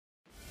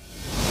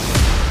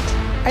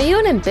Are you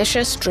an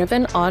ambitious,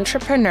 driven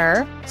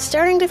entrepreneur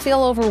starting to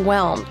feel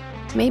overwhelmed,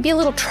 maybe a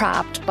little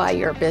trapped by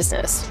your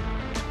business?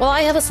 Well,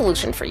 I have a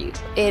solution for you.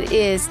 It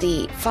is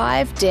the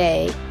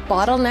 5-day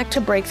Bottleneck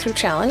to Breakthrough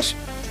Challenge,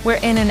 where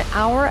in an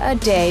hour a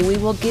day, we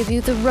will give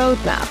you the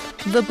roadmap,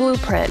 the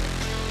blueprint,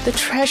 the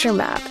treasure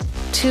map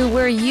to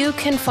where you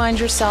can find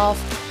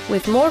yourself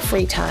with more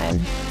free time,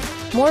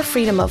 more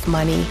freedom of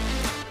money,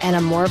 and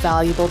a more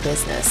valuable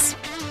business.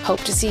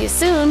 Hope to see you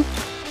soon.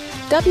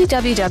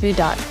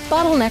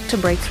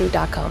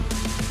 www.bottlenecktobreakthrough.com.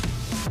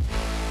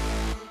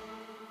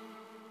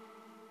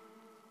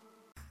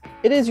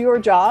 It is your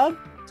job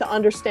to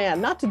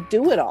understand, not to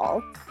do it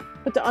all,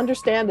 but to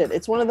understand it.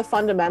 It's one of the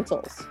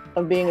fundamentals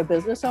of being a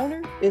business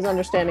owner is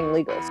understanding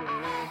legals.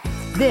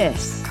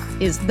 This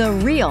is The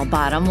Real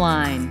Bottom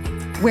Line,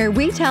 where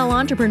we tell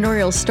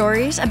entrepreneurial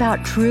stories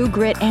about true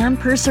grit and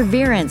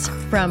perseverance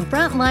from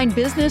frontline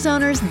business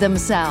owners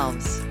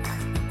themselves.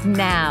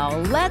 Now,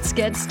 let's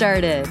get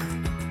started.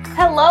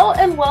 Hello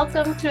and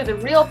welcome to The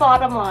Real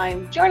Bottom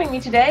Line. Joining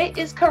me today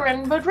is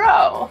Corinne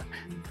Boudreau,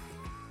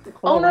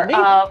 owner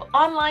of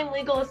Online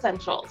Legal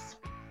Essentials.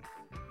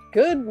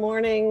 Good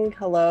morning,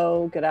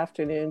 hello, good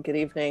afternoon, good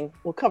evening.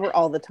 We'll cover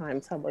all the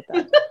times. How about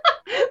that?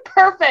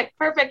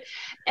 Perfect.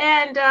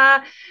 And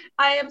I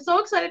am so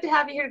excited to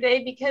have you here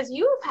today because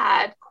you've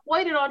had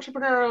quite an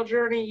entrepreneurial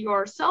journey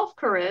yourself,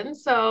 Corinne.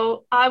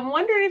 So I'm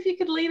wondering if you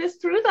could lead us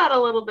through that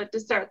a little bit to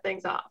start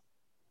things off.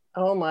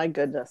 Oh my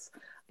goodness.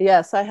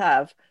 Yes, I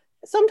have.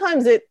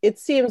 Sometimes it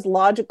seems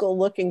logical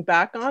looking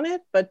back on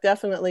it, but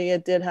definitely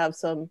it did have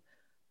some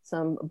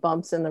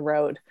bumps in the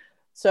road.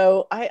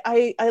 So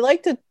I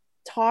like to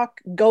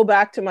go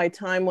back to my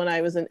time when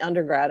I was an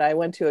undergrad. I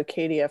went to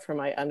Acadia for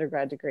my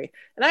undergrad degree,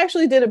 and I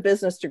actually did a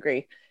business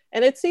degree.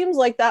 And it seems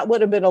like that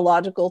would have been a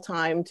logical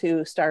time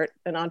to start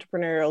an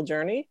entrepreneurial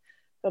journey.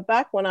 But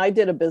back when I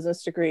did a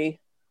business degree,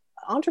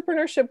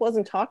 entrepreneurship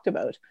wasn't talked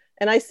about.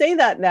 And I say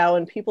that now,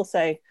 and people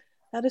say,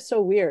 that is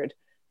so weird.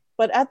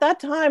 But at that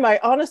time, I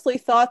honestly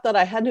thought that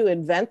I had to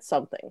invent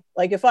something.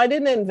 Like if I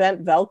didn't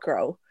invent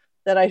Velcro,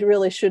 that I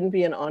really shouldn't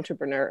be an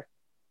entrepreneur.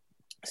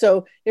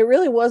 So it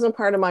really wasn't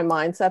part of my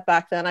mindset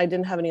back then. I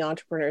didn't have any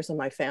entrepreneurs in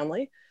my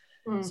family.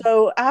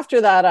 So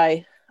after that,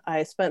 I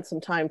spent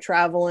some time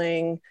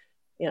traveling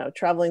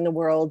the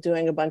world,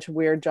 doing a bunch of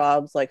weird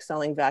jobs like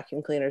selling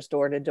vacuum cleaners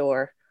door to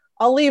door.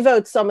 I'll leave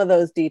out some of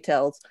those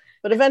details,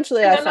 but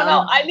eventually I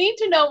found... I need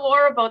to know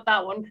more about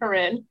that one,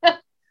 Corinne.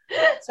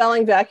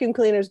 Selling vacuum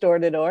cleaners door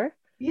to door.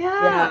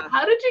 Yeah.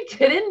 How did you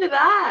get into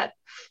that?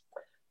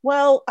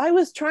 Well, I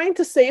was trying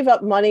to save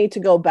up money to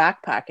go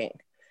backpacking.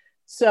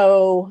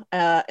 So,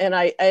 and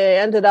I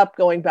ended up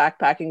going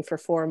backpacking for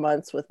 4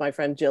 months with my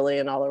friend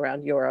Jillian all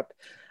around Europe.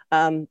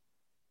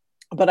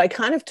 But I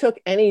kind of took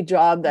any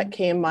job that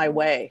came my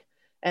way.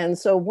 And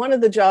so one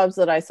of the jobs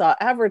that I saw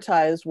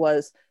advertised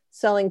was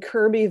selling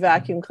Kirby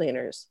vacuum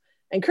cleaners.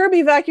 And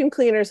Kirby vacuum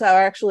cleaners are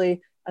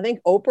actually, I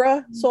think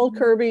Oprah sold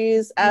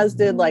Kirby's, as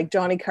did like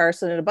Johnny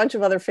Carson and a bunch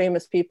of other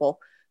famous people.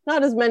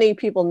 Not as many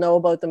people know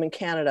about them in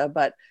Canada,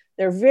 but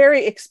they're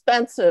very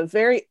expensive,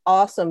 very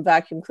awesome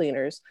vacuum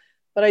cleaners.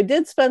 But I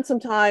did spend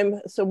some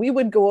time. So we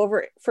would go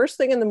over first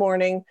thing in the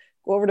morning,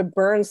 go over to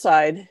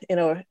Burnside in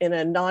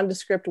a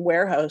nondescript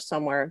warehouse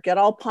somewhere, get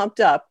all pumped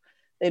up.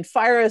 They'd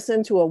fire us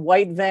into a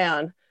white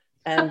van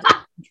and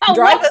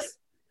drive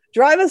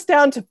us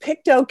down to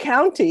Pictou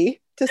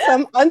County to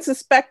some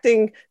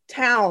unsuspecting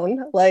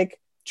town like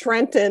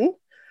Trenton.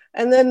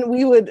 And then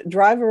we would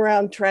drive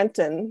around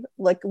Trenton,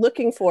 like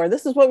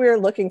this is what we were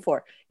looking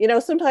for.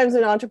 Sometimes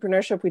in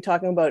entrepreneurship, we're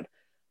talking about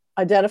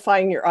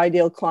identifying your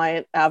ideal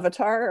client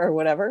avatar or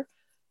whatever.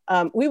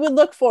 We would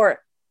look for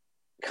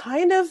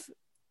kind of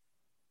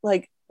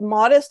like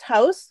modest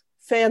house,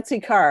 fancy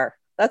car.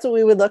 That's what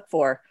we would look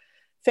for.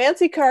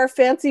 Fancy car,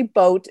 fancy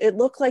boat. It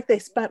looked like they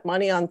spent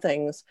money on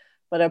things,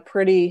 but a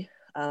pretty,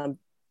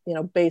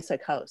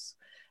 basic house.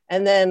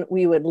 And then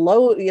we would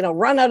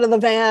run out of the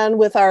van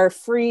with our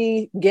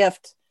free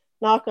gift,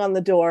 knock on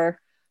the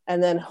door,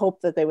 and then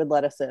hope that they would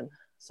let us in.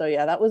 So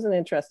yeah, that was an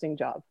interesting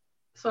job.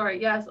 Sorry,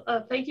 yes.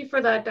 Thank you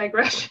for that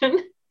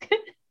digression.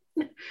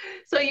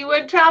 So you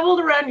had traveled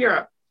around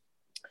Europe.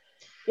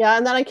 Yeah,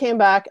 and then I came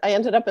back. I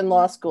ended up in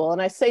law school.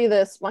 And I say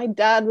this, my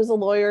dad was a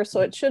lawyer,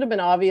 so it should have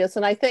been obvious.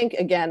 And I think,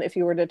 again, if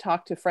you were to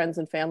talk to friends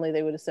and family,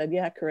 they would have said,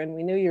 yeah, Corinne,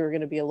 we knew you were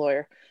going to be a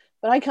lawyer.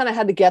 But I kind of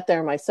had to get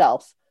there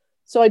myself.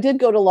 So I did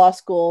go to law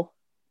school,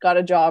 got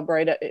a job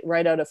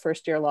right out of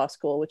first year law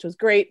school, which was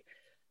great.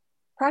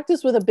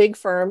 Practiced with a big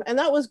firm, and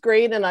that was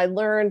great. And I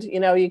learned,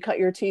 you cut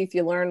your teeth,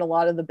 you learn a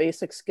lot of the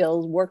basic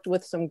skills, worked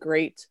with some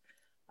great,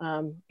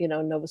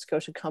 Nova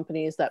Scotia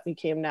companies that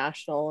became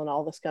national and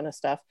all this kind of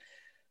stuff.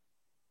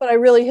 But I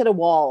really hit a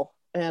wall.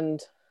 And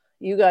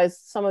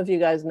some of you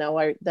guys know,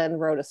 I then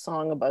wrote a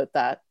song about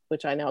that,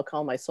 which I now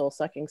call my soul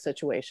sucking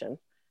situation,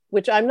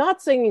 which I'm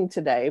not singing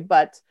today,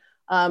 but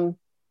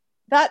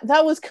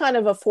that was kind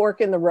of a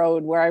fork in the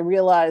road where I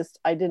realized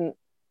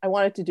I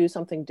wanted to do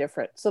something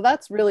different. So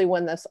that's really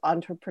when this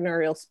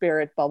entrepreneurial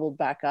spirit bubbled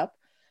back up.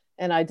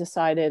 And I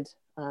decided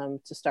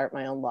to start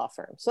my own law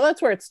firm. So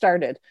that's where it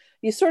started.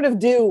 You sort of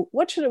do,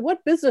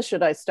 what business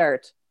should I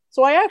start?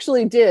 So I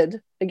actually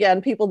did,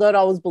 again, people don't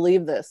always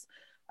believe this.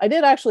 I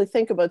did actually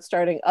think about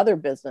starting other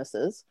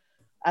businesses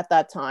at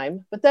that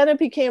time, but then it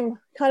became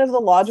kind of the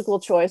logical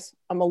choice.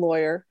 I'm a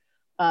lawyer,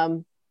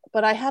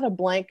 but I had a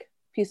blank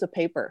piece of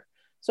paper.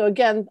 So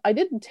again, I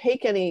didn't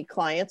take any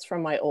clients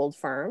from my old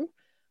firm.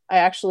 I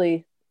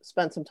actually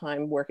spent some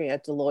time working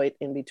at Deloitte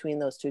in between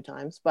those two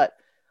times, but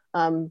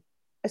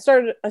I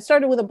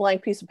started with a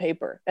blank piece of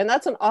paper, and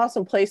that's an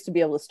awesome place to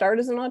be able to start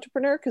as an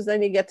entrepreneur, because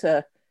then you get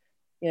to,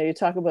 you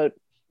talk about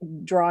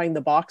drawing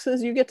the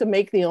boxes, you get to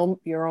make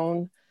your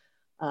own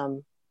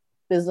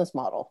business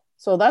model.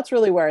 So that's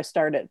really where I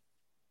started.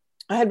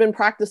 I had been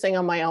practicing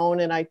on my own,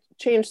 and I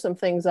changed some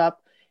things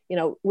up,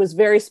 was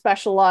very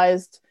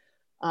specialized,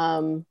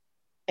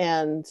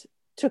 and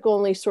took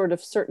only sort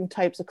of certain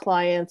types of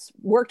clients,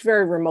 worked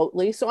very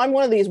remotely. So I'm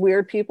one of these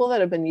weird people that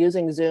have been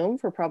using Zoom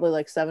for probably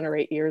like 7 or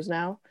 8 years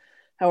now,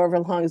 however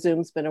long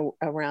Zoom's been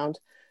around.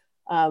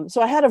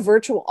 So I had a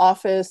virtual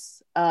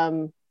office,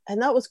 and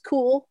that was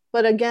cool.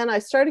 But again, I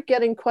started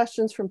getting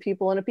questions from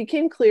people, and it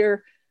became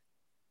clear,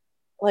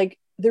 like,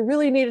 there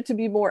really needed to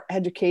be more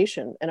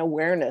education and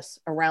awareness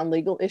around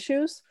legal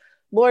issues.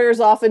 Lawyers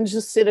often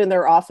just sit in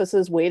their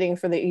offices waiting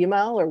for the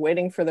email or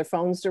waiting for their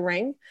phones to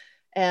ring.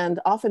 And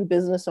often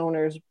business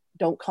owners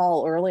don't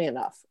call early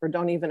enough or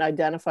don't even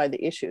identify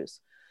the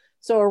issues.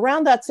 So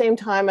around that same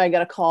time, I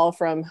got a call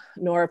from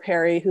Nora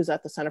Perry, who's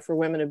at the Center for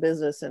Women in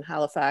Business in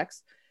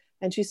Halifax.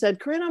 And she said,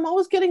 Corinne, I'm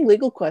always getting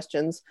legal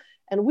questions,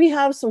 and we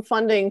have some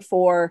funding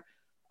for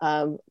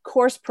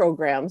course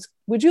programs.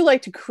 Would you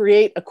like to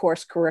create a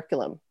course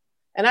curriculum?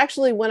 And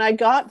actually, when I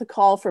got the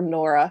call from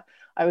Nora,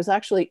 I was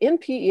actually in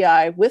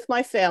PEI with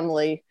my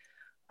family,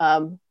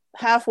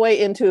 halfway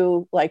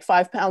into like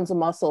 5 pounds of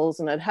mussels,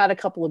 and I'd had a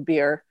couple of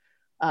beer.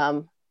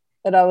 And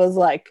I was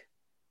like,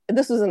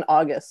 this was in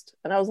August.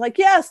 And I was like,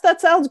 yes, that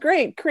sounds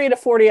great. Create a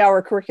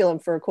 40-hour curriculum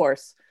for a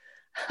course,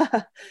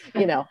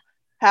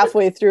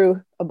 halfway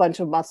through a bunch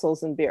of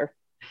mussels and beer.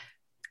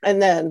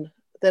 And then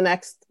the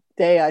next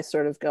day I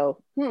sort of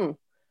go,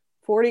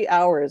 40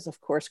 hours of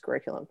course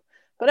curriculum.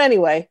 But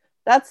anyway,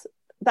 that's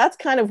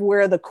kind of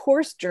where the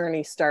course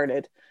journey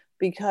started,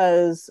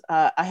 because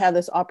I had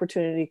this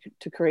opportunity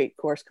to create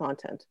course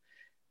content.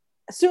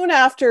 Soon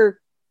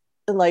after,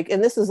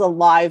 and this is a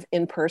live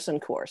in-person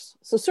course.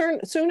 So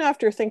soon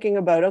after thinking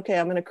about, okay,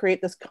 I'm going to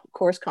create this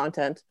course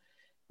content,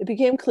 it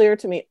became clear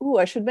to me,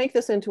 I should make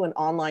this into an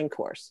online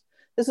course.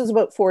 This is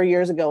about 4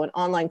 years ago, and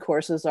online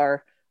courses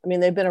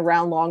they've been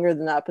around longer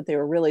than that, but they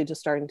were really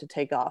just starting to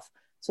take off.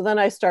 So then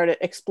I started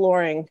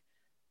exploring,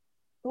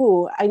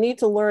 I need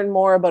to learn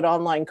more about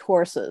online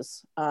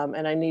courses,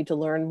 and I need to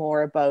learn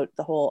more about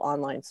the whole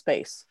online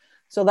space.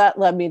 So that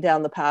led me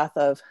down the path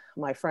of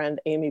my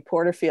friend, Amy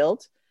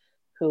Porterfield,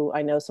 who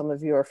I know some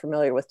of you are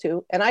familiar with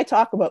too. And I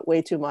talk about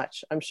way too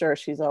much. I'm sure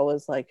she's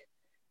always like,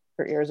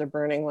 her ears are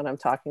burning when I'm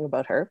talking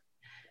about her.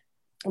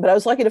 But I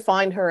was lucky to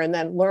find her and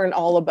then learn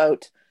all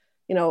about,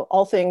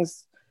 all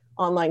things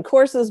online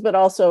courses, but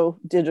also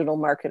digital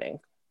marketing.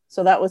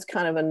 So that was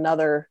kind of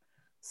another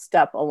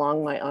step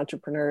along my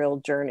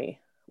entrepreneurial journey,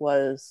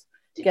 was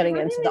getting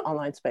into the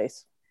online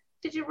space.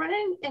 Did you run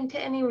into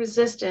any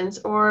resistance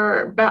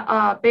or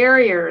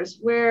barriers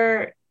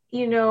where,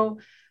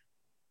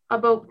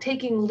 about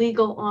taking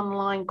legal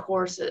online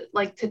courses,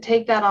 like to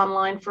take that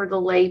online for the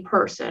lay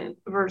person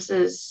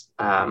versus,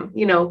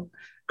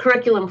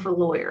 curriculum for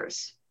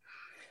lawyers?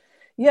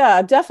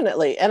 Yeah,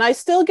 definitely. And I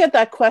still get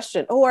that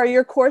question. Are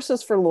your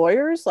courses for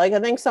lawyers? Like,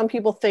 I think some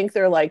people think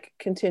they're like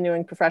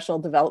continuing professional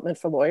development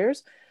for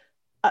lawyers.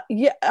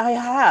 Yeah, I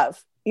have.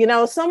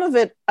 Some of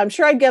it, I'm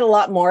sure I'd get a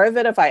lot more of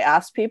it if I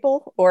asked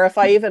people, or if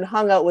I even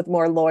hung out with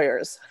more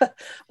lawyers.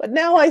 But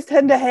now I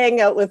tend to hang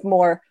out with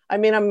more.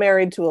 I'm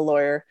married to a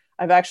lawyer.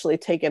 I've actually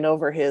taken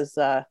over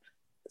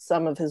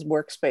some of his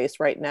workspace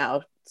right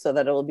now, so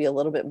that it'll be a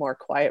little bit more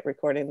quiet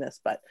recording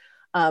this. But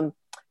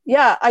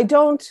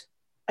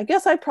I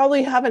guess I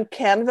probably haven't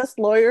canvassed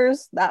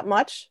lawyers that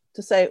much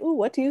to say,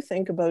 what do you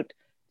think about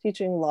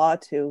teaching law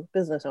to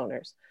business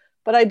owners?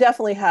 But I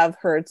definitely have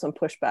heard some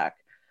pushback.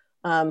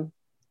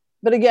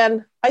 But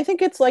again, I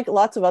think it's like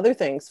lots of other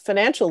things.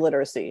 Financial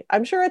literacy.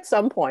 I'm sure at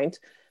some point,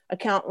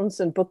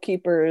 accountants and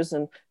bookkeepers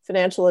and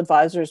financial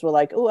advisors were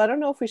like, I don't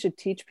know if we should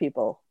teach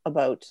people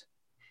about,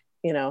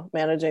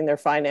 managing their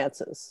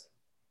finances.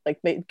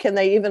 Like, can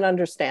they even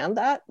understand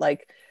that?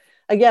 Like,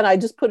 again, I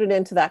just put it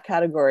into that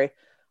category.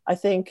 I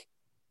think,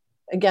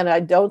 again, I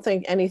don't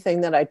think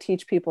anything that I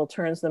teach people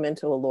turns them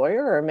into a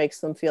lawyer or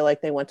makes them feel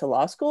like they went to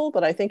law school,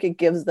 but I think it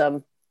gives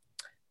them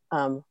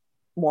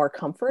more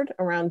comfort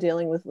around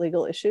dealing with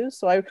legal issues.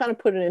 So I kind of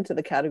put it into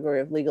the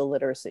category of legal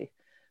literacy.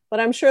 But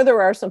I'm sure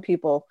there are some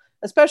people,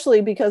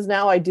 especially because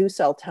now I do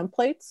sell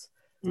templates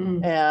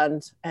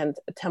and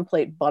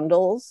template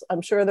bundles.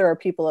 I'm sure there are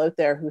people out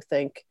there who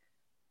think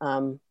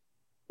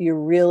you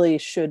really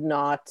should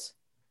not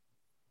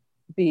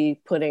be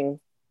putting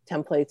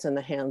templates in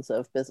the hands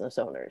of business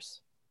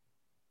owners,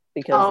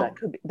 because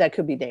that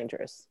could be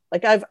dangerous.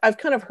 Like I've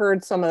kind of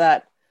heard some of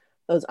that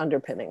those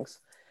underpinnings.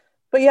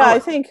 But yeah, I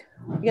think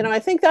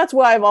that's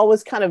why I've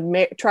always kind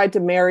of tried to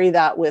marry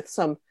that with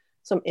some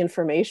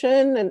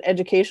information and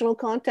educational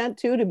content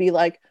too, to be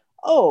like,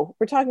 oh,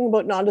 we're talking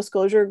about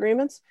non-disclosure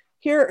agreements.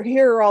 Here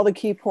are all the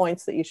key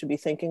points that you should be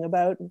thinking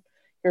about.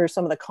 Here are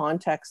some of the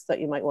contexts that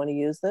you might want to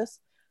use this,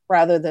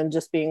 rather than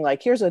just being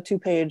like, here's a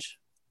 2-page,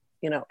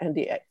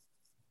 NDA.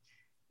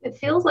 It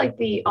feels like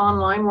the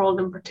online world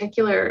in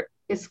particular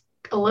is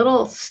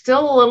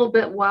still a little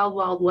bit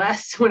wild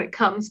west when it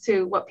comes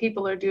to what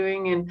people are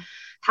doing and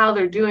how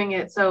they're doing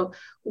it. So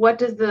what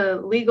does the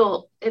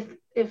legal,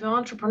 if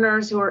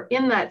entrepreneurs who are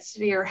in that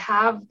sphere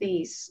have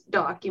these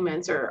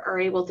documents or are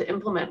able to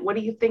implement, what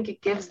do you think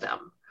it gives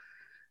them?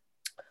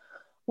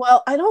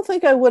 Well, I don't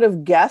think I would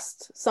have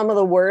guessed some of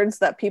the words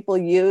that people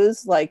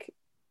use. Like,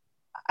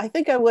 I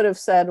think I would have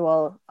said,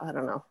 well, I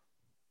don't know.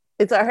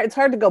 It's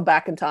hard to go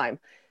back in time.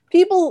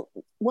 People,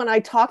 when I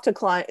talk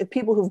to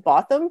people who've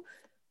bought them,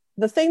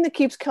 the thing that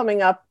keeps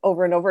coming up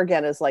over and over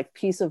again is like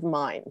peace of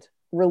mind,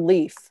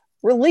 relief.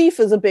 Relief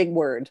is a big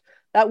word.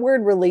 That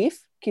word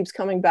relief keeps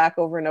coming back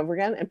over and over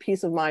again, and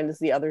peace of mind is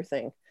the other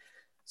thing.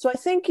 So I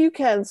think you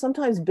can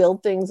sometimes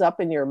build things up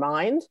in your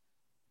mind,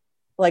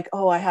 like,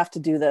 oh, I have to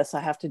do this, I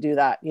have to do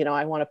that.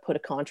 I want to put a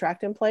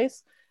contract in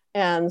place.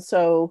 And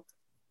so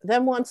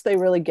then once they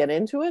really get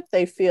into it,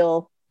 they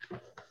feel,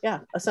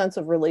 a sense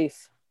of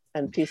relief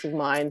and peace of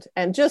mind.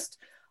 And just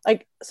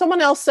like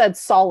someone else said,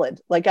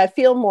 solid. Like I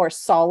feel more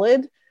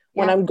solid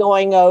when I'm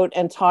going out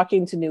and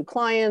talking to new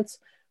clients,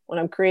 when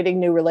I'm creating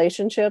new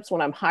relationships,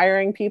 when I'm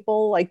hiring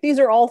people. Like these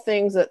are all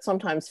things that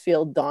sometimes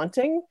feel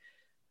daunting.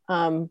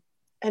 And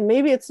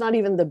maybe it's not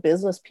even the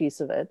business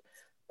piece of it,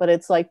 but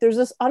it's like there's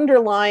this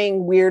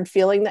underlying weird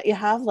feeling that you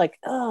have, like,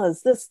 oh,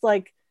 is this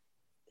like,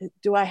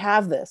 do I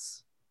have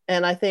this?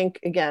 And I think,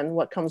 again,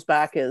 what comes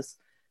back is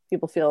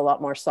people feel a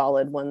lot more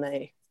solid when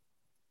they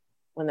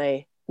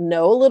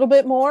know a little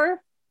bit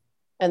more,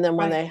 and then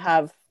when they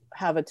have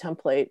a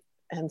template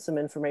and some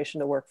information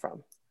to work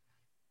from.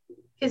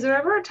 Is there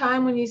ever a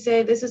time when you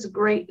say, this is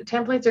great,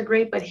 templates are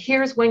great, but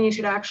here's when you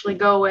should actually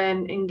go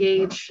and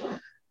engage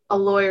a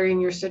lawyer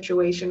in your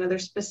situation? Are there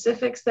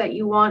specifics that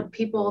you want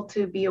people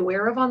to be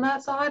aware of on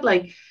that side?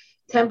 Like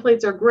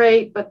templates are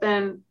great, but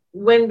then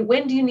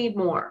when do you need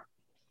more?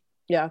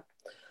 Yeah.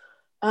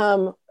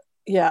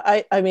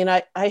 I mean,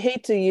 I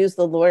hate to use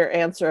the lawyer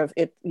answer of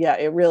it. Yeah,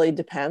 it really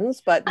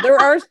depends. But there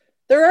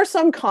are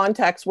some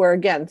contexts where,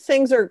 again,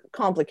 things are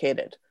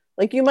complicated.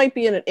 Like you might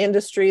be in an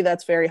industry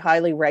that's very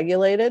highly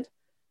regulated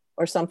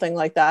or something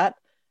like that.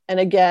 And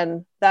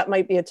again, that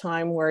might be a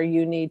time where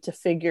you need to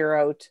figure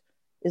out,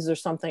 is there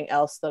something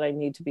else that I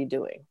need to be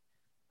doing?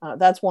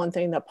 That's one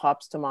thing that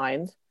pops to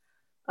mind.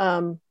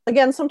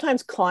 Again,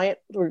 sometimes client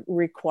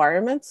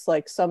requirements,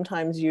 like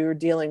sometimes you're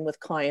dealing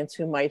with clients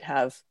who might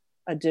have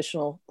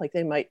additional, like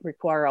they might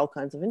require all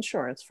kinds of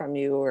insurance from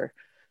you or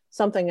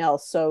something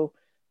else. So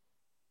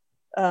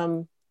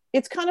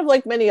it's kind of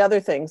like many other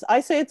things.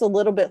 I say it's a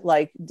little bit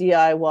like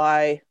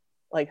DIY,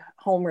 like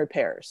home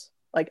repairs.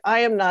 Like I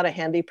am not a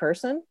handy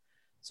person,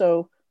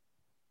 so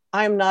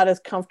I'm not as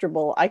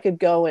comfortable. I could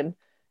go and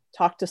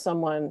talk to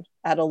someone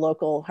at a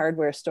local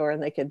hardware store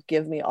and they could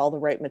give me all the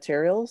right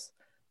materials.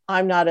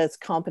 I'm not as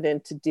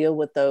competent to deal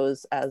with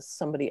those as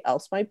somebody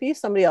else might be.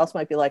 Somebody else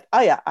might be like,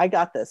 oh yeah, I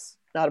got this,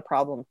 not a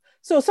problem.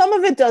 So some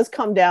of it does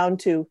come down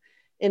to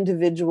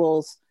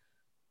individuals,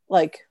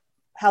 like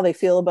how they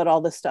feel about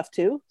all this stuff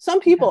too.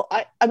 Some people,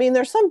 I mean,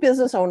 there's some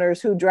business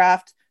owners who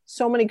draft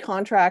so many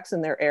contracts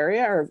in their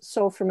area, are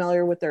so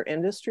familiar with their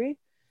industry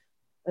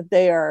that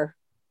they are,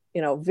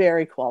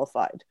 very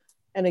qualified.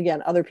 And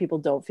again, other people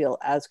don't feel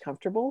as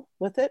comfortable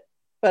with it.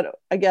 But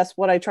I guess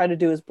what I try to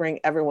do is bring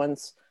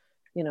everyone's,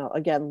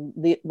 again,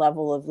 the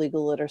level of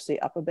legal literacy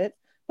up a bit.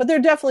 But there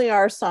definitely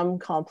are some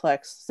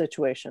complex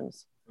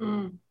situations.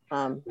 Why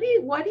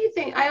do you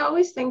think? I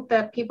always think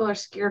that people are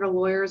scared of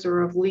lawyers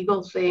or of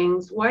legal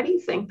things. Why do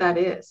you think that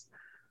is?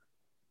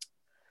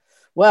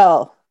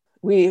 Well,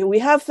 we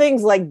have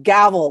things like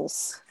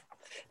gavels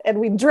and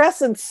we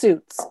dress in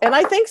suits. And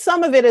I think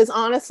some of it is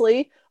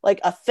honestly like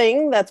a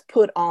thing that's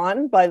put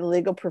on by the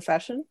legal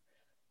profession.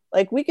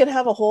 Like we could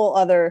have a whole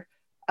other,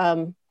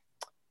 I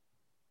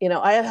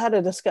had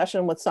a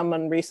discussion with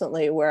someone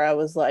recently where I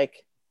was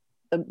like,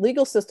 the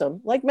legal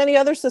system, like many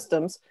other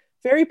systems,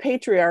 very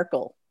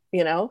patriarchal,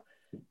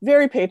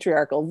 very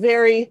patriarchal,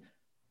 very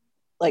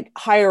like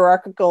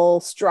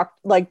hierarchical,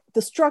 like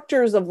the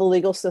structures of the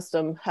legal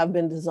system have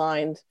been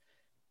designed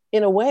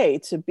in a way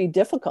to be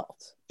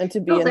difficult and to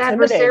be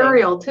intimidating.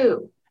 Adversarial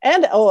too.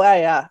 And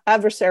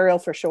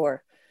adversarial for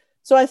sure.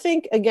 So I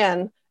think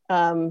again,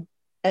 and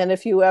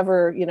if you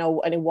ever,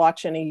 and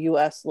watch any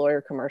US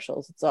lawyer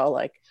commercials, it's all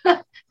like,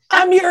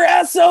 I'm your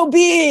SOB,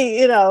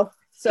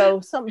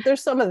 so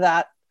there's some of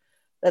that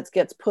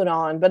gets put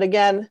on. But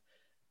again,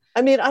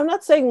 I mean, I'm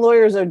not saying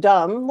lawyers are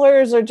dumb.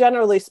 Lawyers are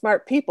generally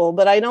smart people,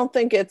 but I don't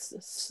think it's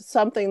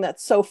something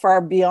that's so far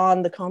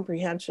beyond the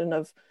comprehension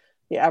of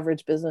the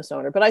average business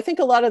owner. But I think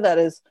a lot of that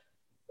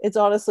it's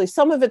honestly,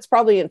 some of it's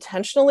probably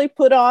intentionally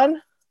put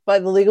on by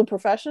the legal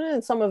profession,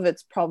 and some of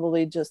it's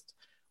probably just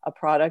a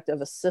product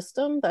of a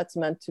system that's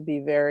meant to be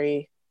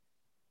very,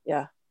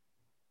 yeah.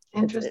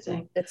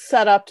 Interesting. It's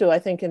set up to, I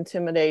think,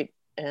 intimidate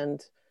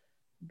and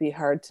be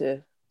hard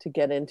to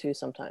get into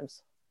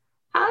sometimes.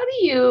 How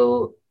do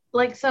you,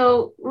 like,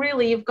 so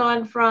really you've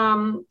gone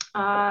from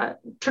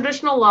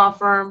traditional law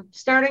firm,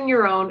 starting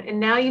your own, and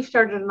now you've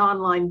started an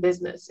online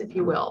business, if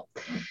you will.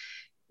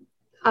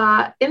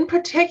 In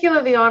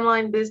particular, the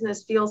online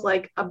business feels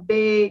like a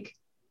big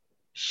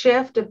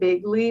shift, a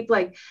big leap.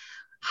 Like,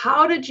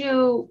 what did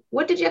you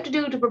have to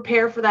do to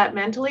prepare for that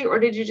mentally? Or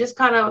did you just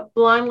kind of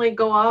blindly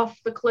go off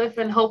the cliff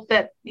and hope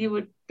that you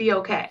would be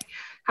okay?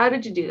 How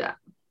did you do that?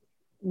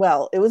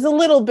 Well, it was a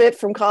little bit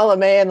from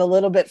column A and a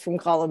little bit from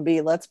column B,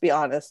 let's be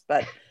honest,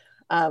 but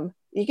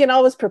you can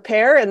always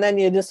prepare and then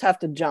you just have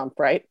to jump,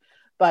 right?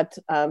 But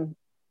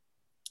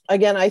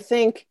again, I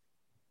think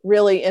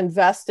really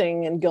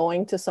investing and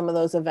going to some of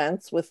those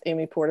events with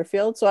Amy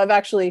Porterfield. So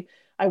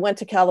I went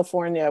to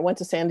California, I went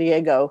to San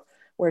Diego,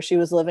 where she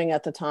was living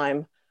at the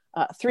time,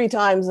 3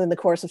 times in the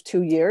course of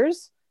 2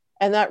 years.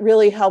 And that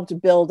really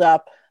helped build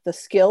up the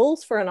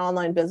skills for an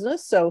online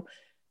business. So,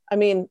 I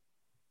mean,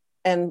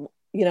 and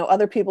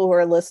other people who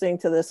are listening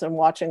to this and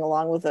watching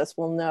along with us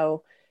will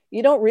know,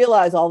 you don't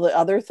realize all the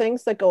other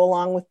things that go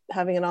along with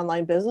having an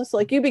online business.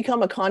 Like, you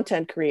become a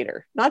content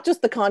creator, not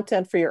just the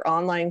content for your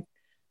online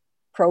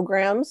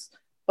programs,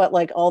 but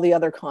like all the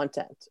other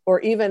content, or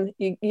even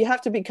you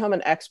have to become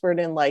an expert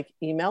in like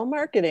email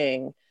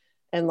marketing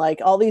and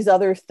like all these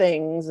other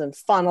things and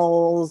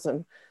funnels.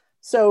 And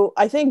so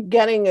I think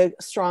getting a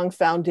strong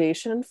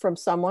foundation from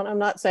someone, I'm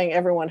not saying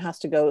everyone has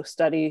to go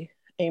study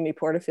Amy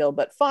Porterfield,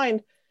 but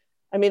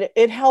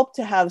it helped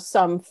to have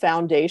some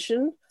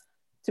foundation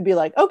to be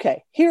like,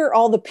 okay, here are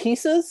all the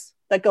pieces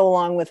that go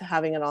along with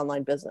having an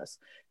online business.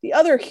 The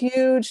other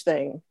huge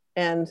thing,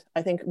 and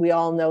I think we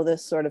all know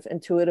this sort of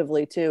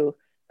intuitively too,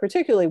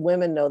 particularly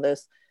women know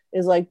this,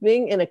 is like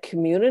being in a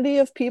community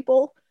of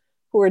people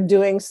who are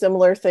doing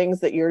similar things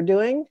that you're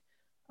doing.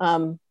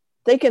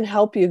 They can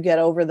help you get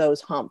over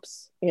those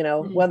humps,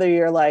 mm-hmm.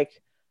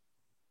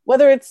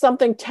 whether it's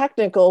something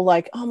technical,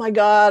 like, oh my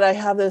God, I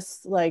have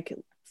this like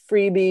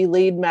freebie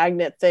lead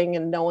magnet thing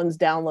and no one's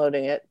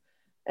downloading it.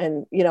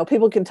 And,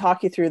 people can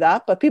talk you through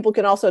that, but people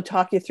can also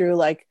talk you through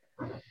like,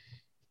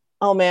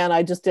 oh man,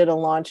 I just did a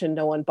launch and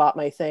no one bought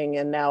my thing.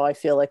 And now I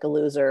feel like a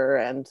loser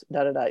and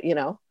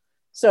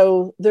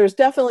So there's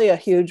definitely a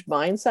huge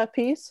mindset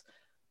piece,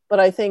 but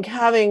I think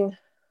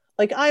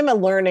I'm a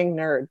learning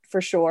nerd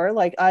for sure.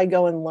 Like, I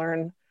go and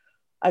learn.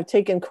 I've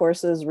taken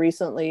courses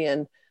recently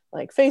in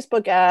like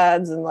Facebook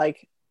ads and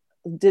like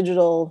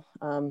digital,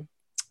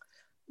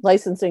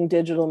 licensing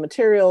digital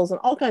materials and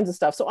all kinds of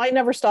stuff. So I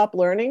never stop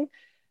learning,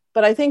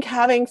 but I think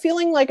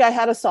feeling like I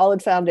had a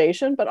solid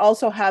foundation, but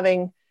also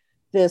having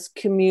this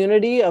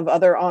community of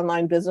other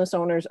online business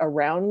owners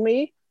around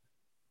me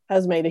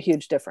has made a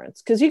huge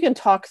difference, because you can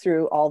talk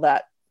through all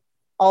that,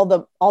 all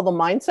the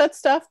mindset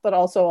stuff, but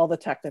also all the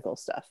technical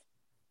stuff.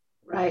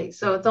 Right.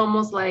 So it's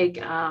almost like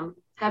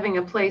having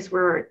a place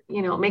where,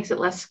 it makes it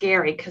less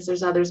scary because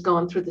there's others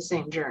going through the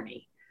same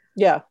journey.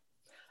 Yeah.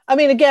 I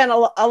mean, again,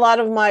 a lot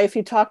of if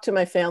you talk to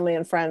my family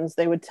and friends,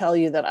 they would tell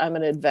you that I'm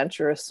an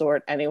adventurous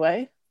sort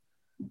anyway.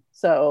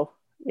 So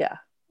yeah,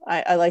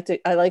 I like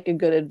a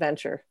good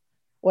adventure,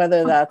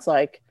 whether that's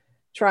like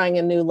trying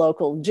a new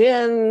local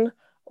gin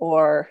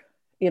or,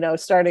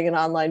 starting an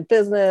online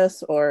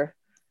business or,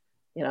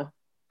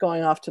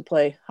 going off to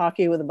play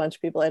hockey with a bunch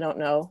of people I don't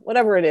know,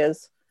 whatever it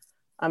is,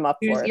 I'm up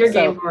for it. You're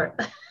game for it.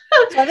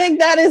 So I think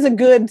that is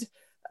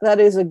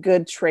a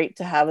good trait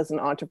to have as an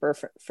entrepreneur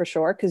for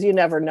sure. Cause you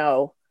never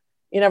know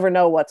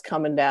what's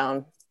coming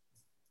down.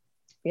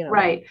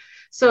 Right.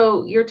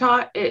 So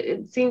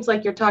it seems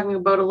like you're talking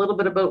about a little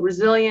bit about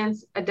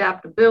resilience,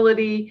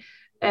 adaptability,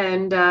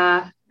 and,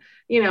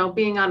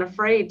 being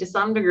unafraid to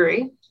some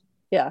degree.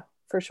 Yeah,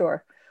 for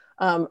sure.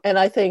 And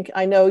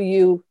I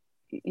know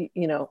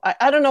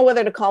I don't know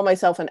whether to call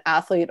myself an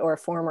athlete or a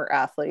former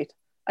athlete.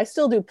 I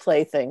still do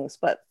play things,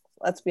 but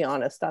let's be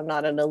honest, I'm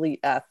not an elite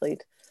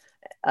athlete,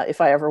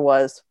 if I ever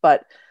was.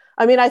 But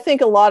I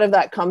think a lot of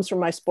that comes from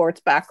my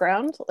sports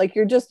background. Like,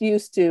 you're just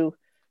used to,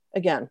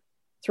 again,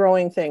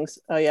 throwing things.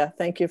 Oh yeah,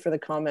 thank you for the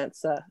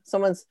comments.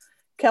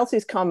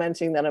 Kelsey's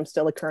commenting that I'm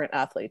still a current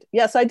athlete.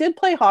 Yes, I did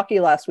play hockey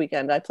last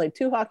weekend. I played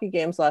 2 hockey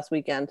games last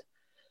weekend.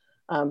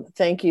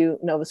 Thank you,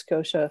 Nova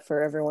Scotia,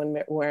 for everyone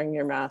wearing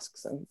your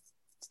masks and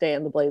stay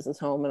in the blazes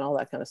home and all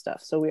that kind of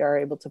stuff. So we are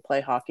able to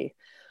play hockey.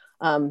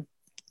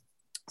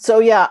 So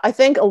yeah, I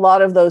think a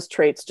lot of those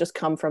traits just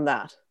come from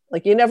that.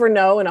 Like, you never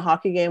know in a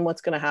hockey game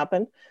what's going to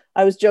happen.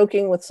 I was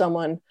joking with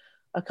someone,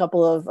 a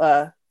couple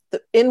of,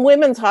 in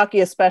women's hockey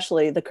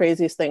especially, the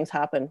craziest things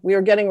happen. We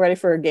were getting ready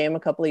for a game a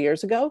couple of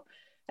years ago.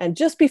 And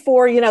just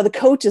before, the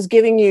coach is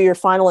giving you your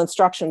final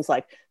instructions,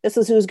 like, this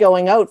is who's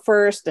going out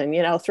first and,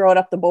 throw it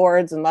up the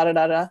boards and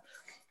da-da-da-da.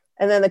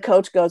 And then the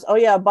coach goes, oh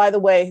yeah, by the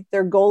way,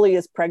 their goalie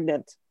is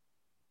pregnant.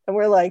 And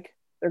we're like,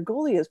 their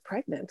goalie is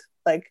pregnant?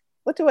 Like,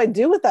 what do I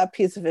do with that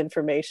piece of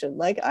information?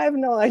 Like, I have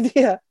no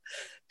idea.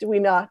 Do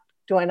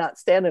I not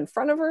stand in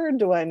front of her?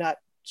 Do I not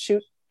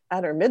shoot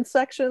at her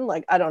midsection?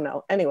 Like, I don't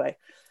know. Anyway,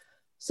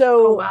 Oh,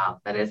 so,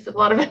 wow. That is a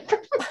lot of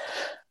information.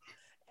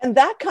 and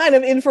that kind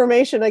of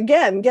information,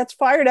 again, gets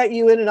fired at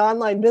you in an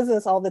online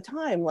business all the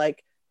time.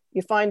 Like,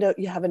 you find out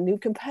you have a new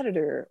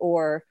competitor,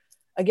 or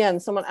again,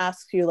 someone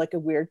asks you like a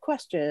weird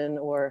question,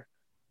 or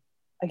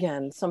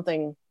again,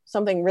 something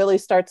really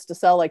starts to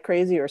sell like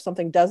crazy, or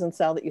something doesn't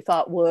sell that you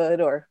thought would,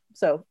 or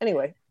so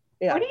anyway.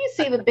 Yeah. Where do you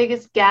see the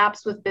biggest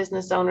gaps with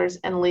business owners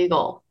and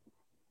legal?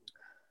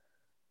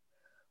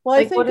 Well,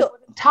 Like, I think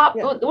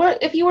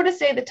what if you were to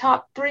say the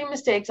top 3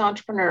 mistakes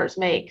entrepreneurs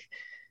make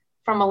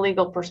from a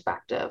legal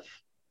perspective,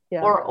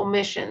 or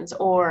omissions,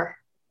 or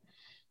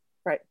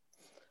right.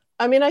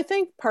 I mean, I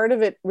think part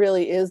of it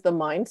really is the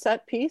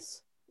mindset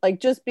piece, like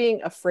just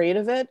being afraid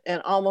of it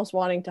and almost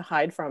wanting to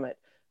hide from it.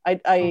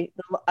 I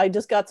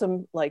just got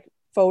some like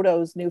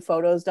new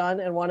photos done,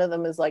 and one of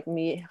them is like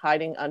me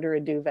hiding under a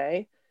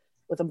duvet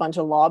with a bunch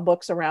of law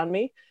books around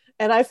me.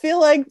 And I feel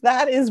like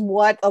that is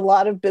what a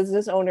lot of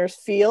business owners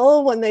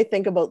feel when they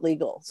think about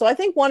legal. So I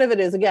think one of it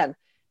is, again,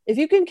 if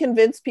you can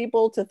convince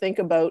people to think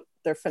about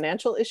their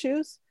financial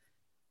issues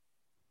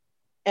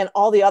and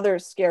all the other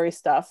scary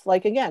stuff,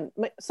 like, again,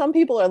 some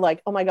people are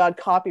like, oh my God,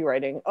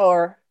 copywriting,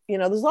 or,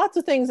 there's lots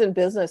of things in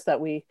business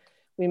that we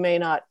may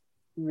not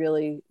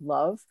really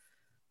love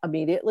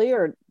immediately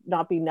or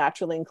not be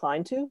naturally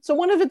inclined to. So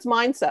one of it's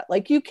mindset,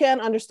 like, you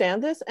can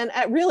understand this. And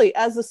really,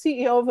 as the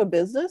CEO of a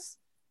business,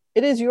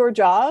 it is your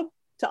job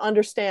to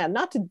understand,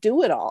 not to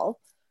do it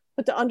all,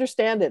 but to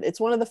understand it. It's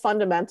one of the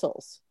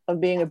fundamentals of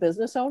being a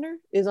business owner,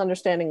 is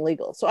understanding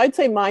legal. So I'd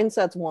say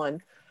mindset's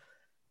one.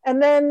 And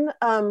then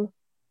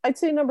I'd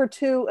say number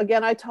 2,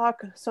 again, I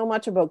talk so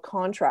much about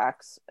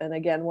contracts. And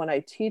again, when I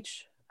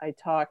teach, I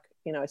talk,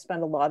 I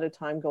spend a lot of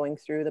time going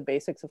through the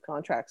basics of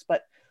contracts,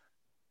 but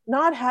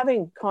not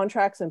having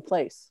contracts in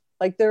place.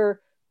 Like, they're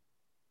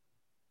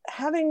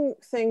having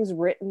things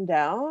written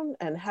down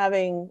and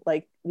having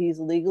like these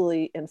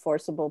legally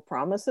enforceable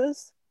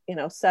promises,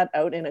 set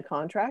out in a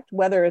contract,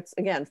 whether it's,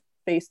 again,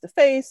 face to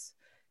face,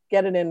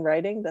 get it in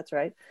writing. That's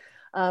right.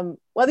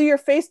 Whether you're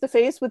face to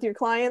face with your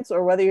clients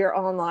or whether you're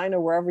online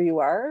or wherever you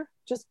are,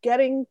 just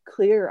getting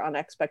clear on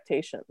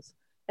expectations.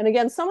 And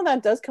again, some of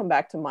that does come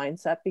back to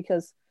mindset,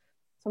 because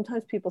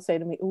sometimes people say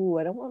to me, "Ooh,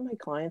 I don't want my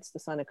clients to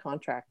sign a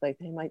contract. Like,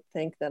 they might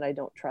think that I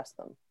don't trust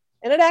them."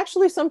 And it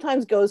actually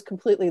sometimes goes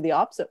completely the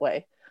opposite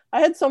way. I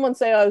had someone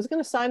say, I was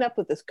going to sign up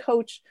with this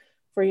coach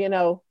for,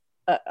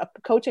 a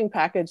coaching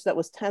package that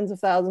was tens of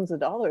thousands of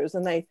dollars.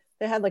 And they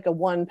had like a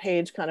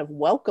 1-page kind of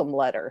welcome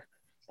letter.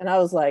 And I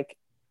was like,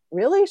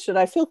 really? Should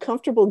I feel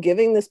comfortable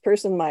giving this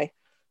person my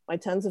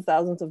tens of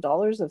thousands of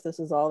dollars if this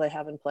is all they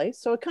have in place?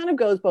 So it kind of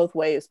goes both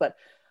ways. But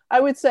I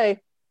would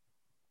say,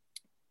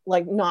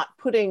 like, not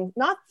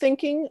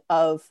thinking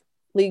of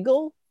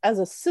legal as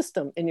a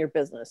system in your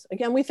business.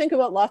 Again, we think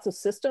about lots of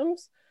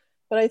systems,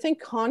 but I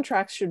think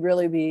contracts should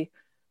really be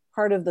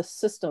part of the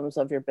systems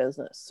of your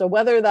business. So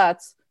whether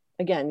that's,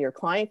 again, your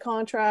client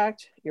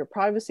contract, your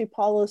privacy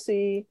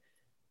policy,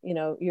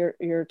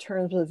 your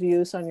terms of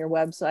use on your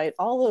website,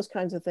 all those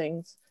kinds of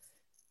things,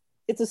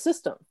 it's a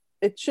system.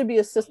 It should be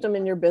a system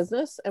in your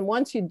business. And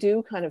once you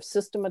do kind of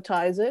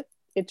systematize it,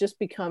 it just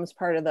becomes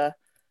part of the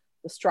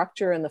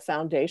structure and the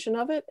foundation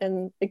of it,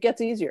 and it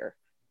gets easier.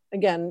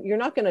 Again, you're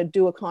not going to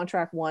do a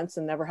contract once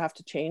and never have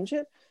to change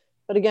it.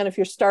 But again, if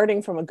you're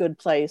starting from a good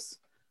place,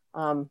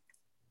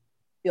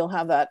 you'll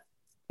have that.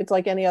 It's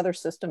like any other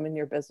system in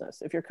your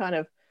business. If you're kind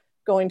of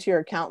going to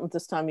your accountant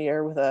this time of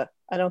year with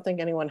I don't think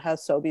anyone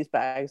has Sobeys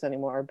bags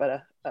anymore,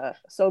 but a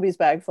Sobeys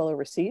bag full of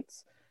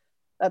receipts,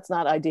 that's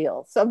not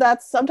ideal. So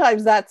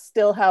sometimes that's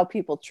still how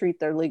people treat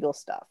their legal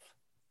stuff.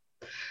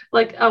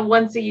 Like,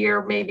 once a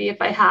year, maybe,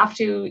 if I have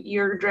to,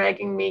 you're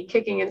dragging me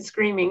kicking and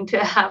screaming to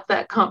have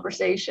that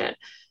conversation.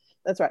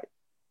 That's right.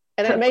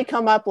 And it may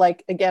come up,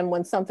 like, again,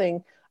 when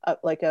something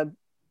like a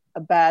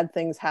bad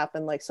things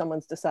happen, like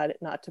someone's decided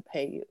not to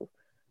pay you,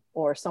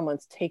 or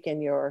someone's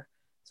taken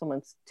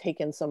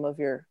some of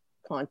your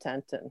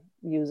content and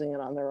using it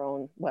on their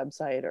own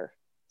website or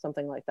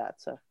something like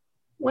that. So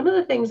one of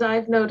the things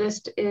I've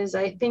noticed is,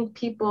 I think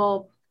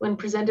people, when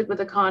presented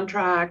with a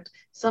contract,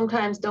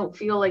 sometimes don't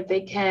feel like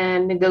they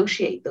can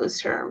negotiate those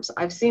terms.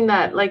 I've seen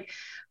that. Like,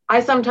 I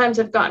sometimes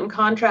have gotten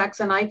contracts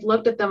and I've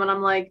looked at them and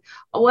I'm like,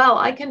 oh, well,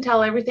 I can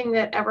tell everything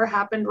that ever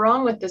happened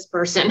wrong with this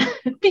person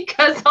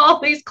because all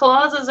these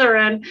clauses are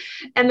in,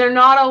 and they're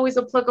not always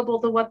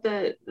applicable to what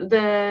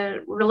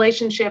the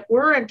relationship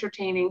we're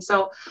entertaining.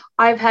 So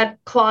I've had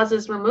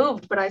clauses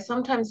removed, but I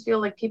sometimes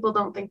feel like people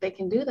don't think they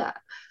can do that.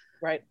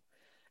 Right.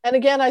 And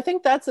again, I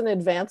think that's an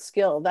advanced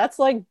skill. That's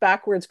like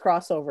backwards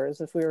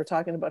crossovers. If we were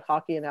talking about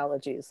hockey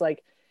analogies,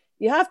 like,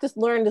 you have to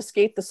learn to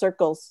skate the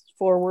circles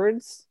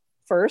forwards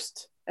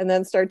first and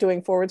then start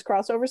doing forwards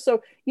crossovers.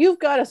 So you've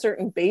got a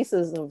certain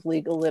basis of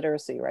legal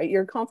literacy, right?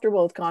 You're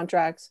comfortable with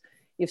contracts.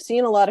 You've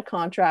seen a lot of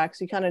contracts.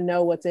 You kind of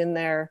know what's in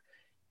there.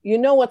 You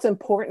know what's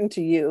important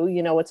to you.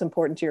 You know what's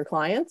important to your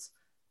clients.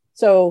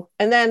 So,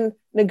 and then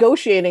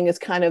negotiating is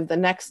kind of the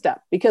next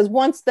step, because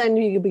once then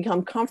you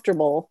become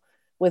comfortable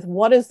with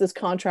what is this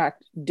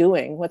contract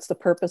doing? What's the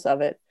purpose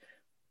of it?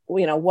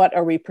 what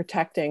are we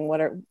protecting?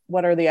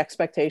 What are the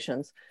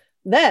expectations?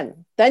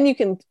 Then you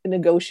can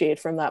negotiate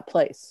from that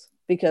place,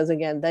 because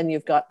again, then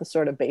you've got the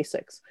sort of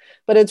basics.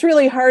 But it's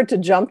really hard to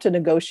jump to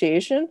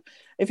negotiation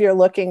if you're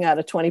looking at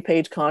a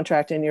 20-page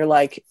contract and you're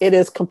like, it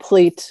is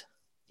complete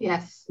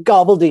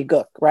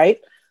gobbledygook, right?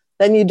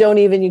 Then you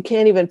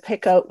can't even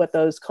pick out what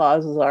those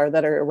clauses are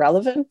that are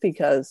irrelevant,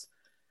 because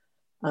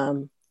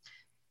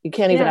you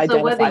can't even identify them.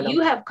 So whether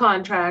you have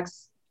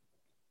contracts,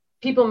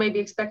 people may be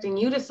expecting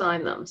you to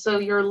sign them. So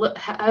you're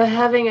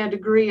having a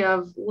degree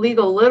of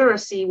legal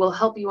literacy will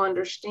help you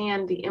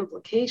understand the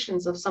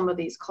implications of some of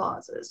these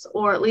clauses,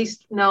 or at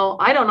least know,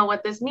 I don't know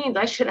what this means.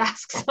 I should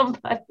ask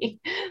somebody.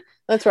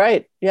 That's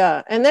right.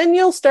 Yeah. And then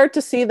you'll start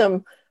to see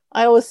them.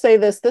 I always say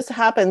this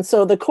happens.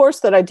 So the course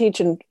that I teach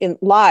in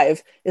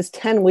live is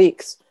 10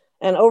 weeks.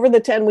 And over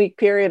the 10-week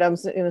period, I'm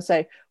going to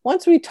say,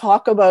 once we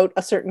talk about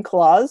a certain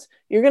clause,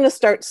 you're going to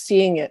start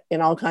seeing it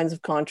in all kinds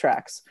of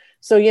contracts.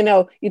 So,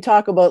 you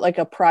talk about like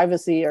a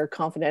privacy or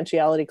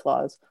confidentiality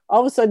clause,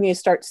 all of a sudden you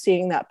start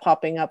seeing that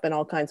popping up in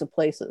all kinds of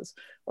places.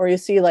 Or you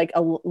see like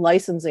a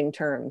licensing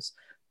terms.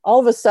 All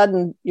of a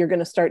sudden you're going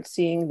to start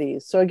seeing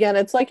these. So again,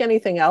 it's like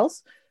anything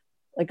else.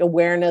 Like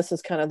awareness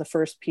is kind of the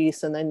first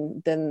piece,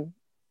 and then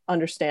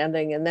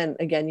understanding. And then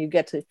again,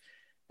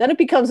 then it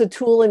becomes a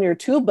tool in your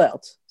tool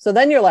belt. So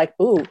then you're like,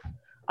 ooh,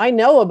 I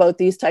know about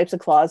these types of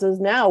clauses.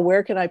 Now,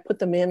 where can I put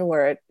them in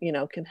where it,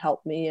 can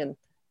help me and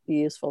be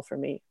useful for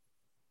me?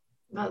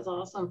 That's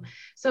awesome.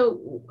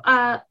 So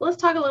let's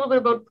talk a little bit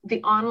about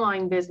the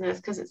online business,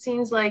 because it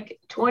seems like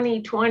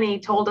 2020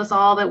 told us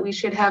all that we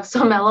should have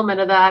some element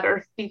of that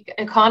or be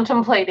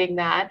contemplating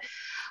that.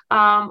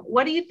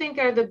 What do you think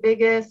are the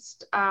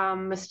biggest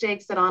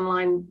mistakes that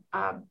online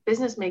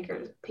business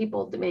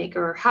people make,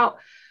 or how,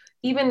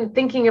 even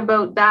thinking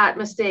about that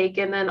mistake,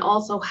 and then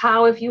also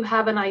how, if you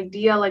have an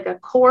idea, like a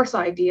course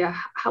idea,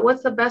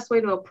 what's the best way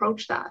to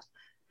approach that?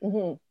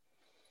 Mm-hmm.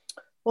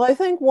 Well, I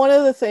think one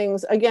of the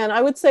things, again, I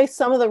would say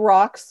some of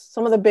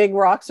the big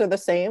rocks are the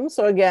same.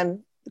 So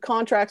again, the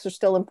contracts are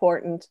still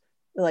important.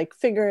 Like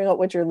figuring out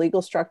what your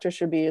legal structure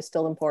should be is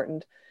still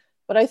important.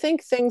 But I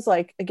think things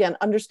like, again,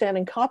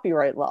 understanding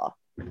copyright law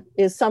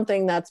is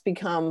something that's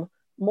become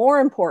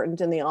more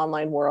important in the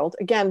online world,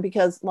 again,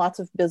 because lots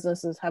of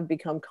businesses have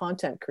become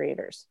content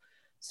creators.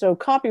 So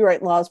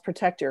copyright laws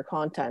protect your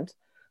content.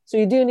 So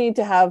you do need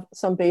to have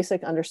some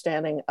basic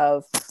understanding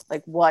of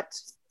like what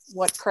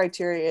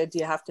criteria do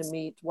you have to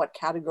meet, what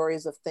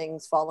categories of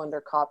things fall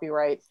under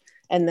copyright.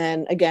 And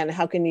then again,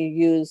 how can you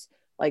use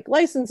like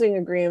licensing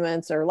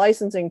agreements or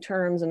licensing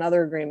terms and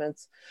other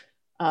agreements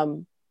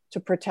to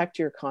protect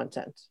your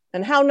content,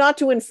 and how not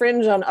to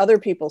infringe on other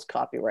people's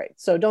copyright.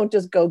 So don't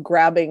just go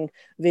grabbing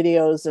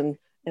videos and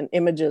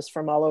images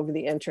from all over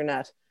the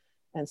internet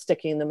and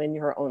sticking them in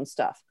your own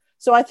stuff.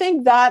 So I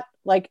think that,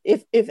 like,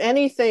 if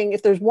anything,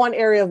 if there's one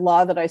area of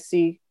law that I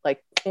see,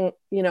 like,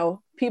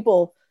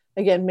 people,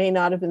 again, may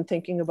not have been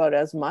thinking about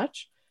as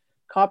much,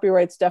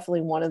 copyright's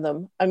definitely one of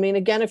them. I mean,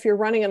 again, if you're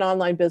running an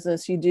online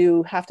business, you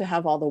do have to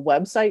have all the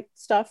website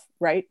stuff,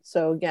 right?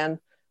 So again,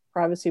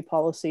 privacy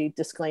policy,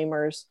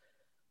 disclaimers,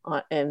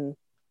 and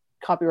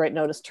copyright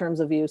notice, terms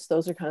of use.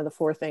 Those are kind of the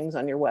 4 things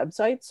on your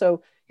website.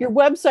 So your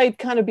website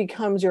kind of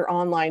becomes your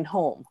online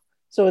home.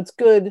 So it's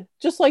good,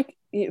 just like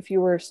if you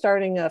were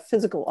starting a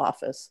physical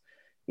office,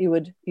 you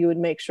would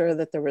make sure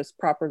that there was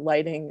proper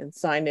lighting and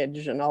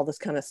signage and all this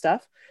kind of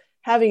stuff.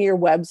 Having your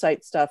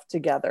website stuff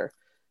together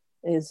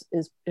is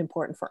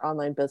important for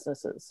online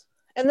businesses.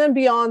 And then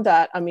beyond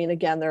that, I mean,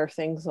 again, there are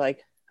things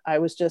like,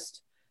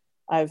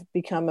 I've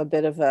become a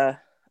bit of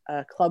a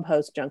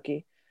Clubhouse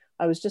junkie.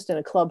 I was just in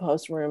a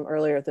Clubhouse room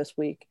earlier this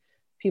week,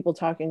 people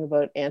talking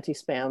about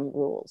anti-spam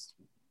rules.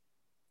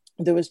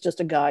 There was just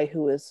a guy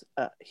who was,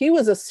 he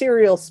was a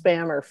serial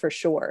spammer for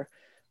sure,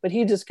 but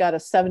he just got a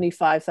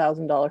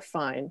 $75,000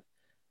 fine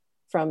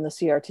from the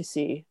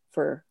CRTC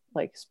for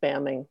like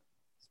spamming,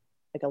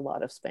 like a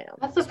lot of spam.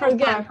 That's the first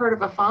time I've heard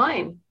of a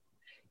fine.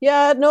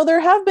 Yeah, no,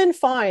 there have been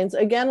fines.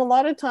 Again, a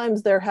lot of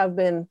times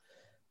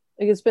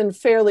it's been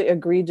fairly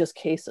egregious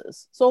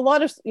cases. So a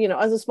lot of,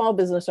 as a small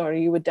business owner,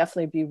 you would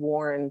definitely be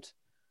warned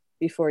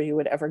before you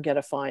would ever get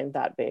a fine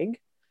that big.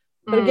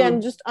 But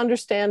again, just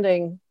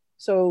understanding.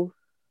 So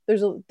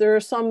there are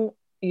some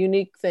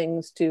unique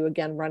things to,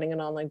 again, running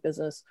an online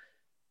business,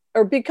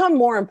 or become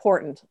more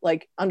important,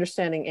 like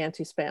understanding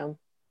anti-spam,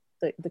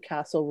 the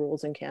CASL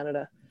rules in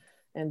Canada,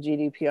 and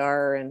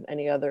GDPR, and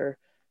any other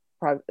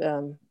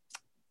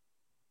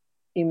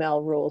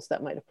email rules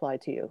that might apply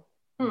to you.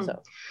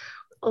 So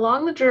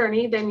along the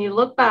journey, then you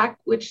look back,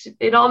 which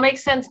it all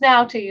makes sense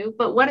now to you,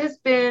 but what has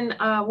been,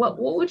 what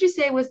would you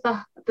say was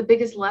the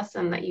biggest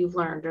lesson that you've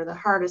learned, or the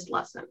hardest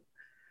lesson?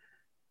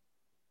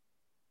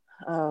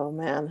 Oh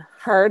man,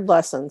 hard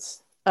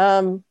lessons.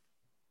 Well,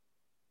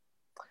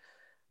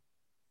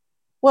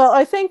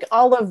 I think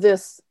all of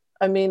this,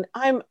 I mean,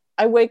 I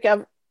wake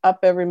up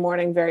every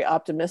morning very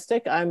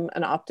optimistic. I'm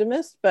an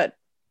optimist, but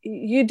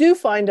you do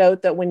find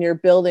out that when you're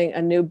building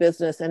a new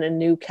business in a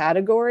new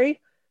category,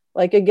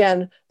 like,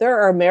 again,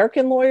 there are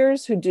American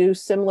lawyers who do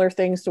similar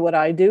things to what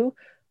I do,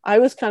 I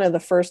was kind of the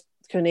first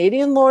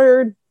Canadian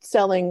lawyer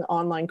selling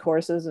online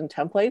courses and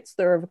templates.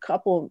 There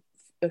are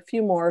a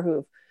few more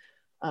who've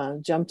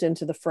jumped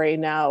into the fray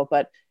now,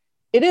 but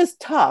it is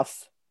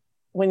tough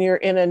when you're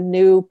in a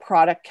new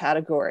product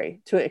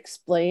category to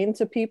explain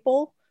to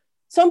people.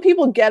 Some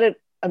people get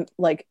it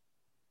like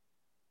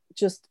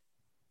just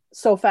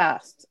so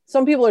fast.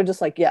 Some people are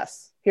just like,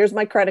 yes, here's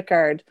my credit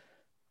card.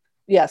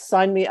 Yes,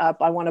 sign me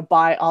up. I want to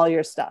buy all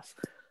your stuff.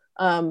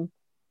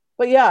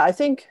 But yeah, I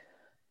think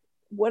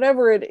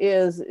whatever it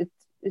is,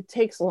 it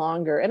takes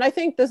longer. And I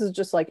think this is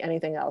just like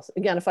anything else.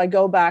 Again, if I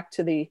go back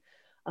to the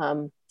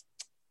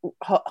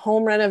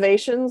home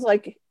renovations,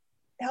 like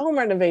home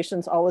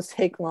renovations always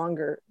take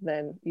longer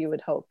than you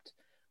would hoped,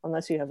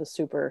 unless you have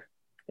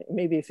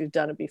maybe if you've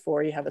done it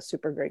before, you have a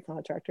super great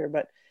contractor.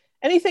 But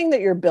anything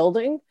that you're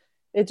building,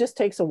 it just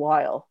takes a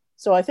while.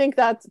 So I think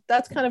that's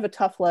kind of a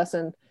tough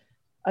lesson.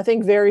 I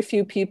think very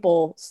few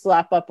people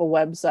slap up a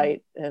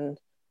website and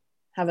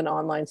have an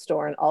online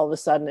store and all of a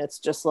sudden it's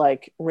just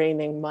like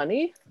raining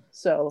money.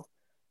 So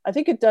I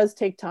think it does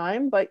take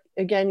time, but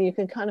again, you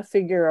can kind of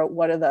figure out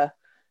what are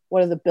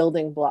the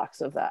building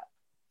blocks of that.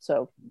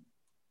 So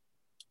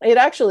it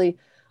actually,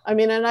 I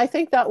mean, and I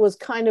think that was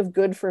kind of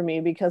good for me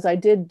because I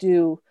did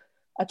do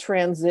a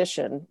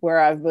transition where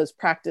I was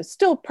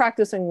still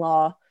practicing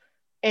law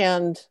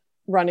and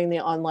running the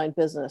online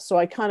business. So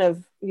I kind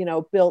of,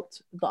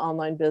 built the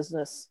online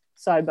business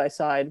side by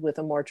side with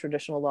a more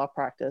traditional law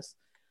practice.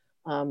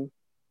 And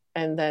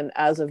then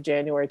as of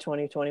January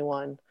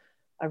 2021,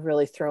 I've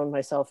really thrown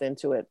myself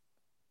into it.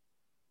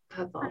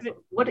 That's awesome.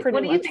 What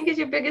do you think is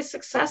your biggest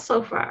success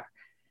so far?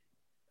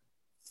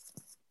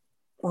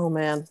 Oh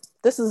man,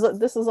 this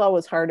is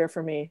always harder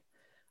for me.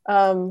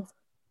 Well,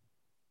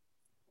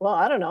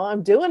 I don't know.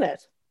 I'm doing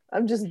it.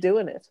 I'm just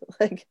doing it.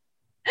 Like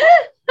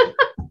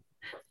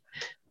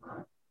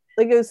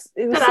it was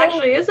that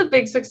actually is a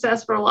big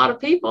success for a lot of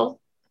people.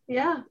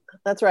 Yeah,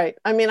 that's right.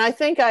 I mean, I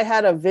think I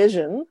had a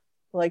vision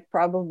like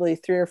probably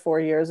 3 or 4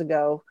 years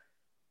ago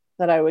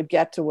that I would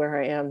get to where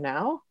I am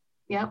now.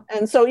 Yeah.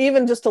 And so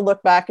even just to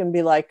look back and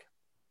be like,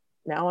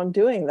 now I'm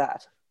doing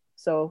that.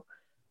 So,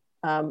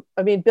 I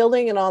mean,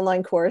 building an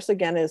online course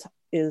again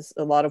is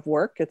a lot of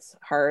work. It's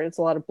hard. It's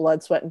a lot of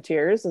blood, sweat, and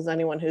tears, as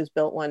anyone who's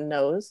built one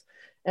knows.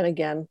 And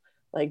again,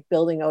 like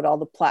building out all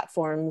the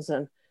platforms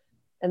and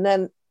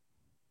then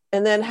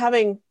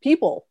having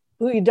people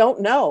who you don't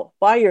know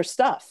buy your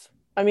stuff.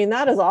 I mean,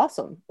 that is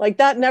awesome. Like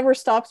that never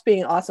stops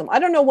being awesome. I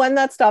don't know when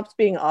that stops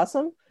being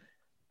awesome,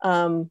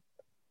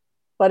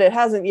 but it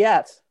hasn't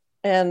yet.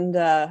 And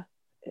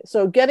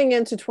so getting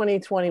into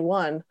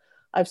 2021,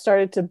 I've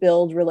started to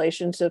build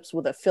relationships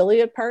with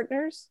affiliate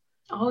partners.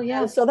 Oh,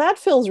 yeah. And so that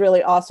feels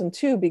really awesome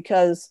too,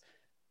 because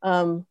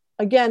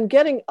again,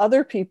 getting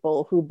other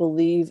people who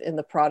believe in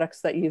the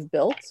products that you've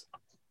built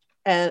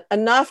and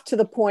enough to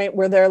the point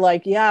where they're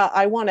like, yeah,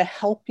 I want to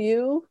help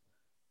you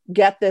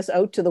get this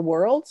out to the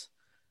world.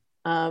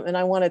 And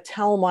I want to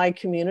tell my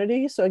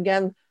community. So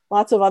again,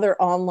 lots of other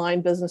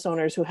online business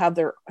owners who have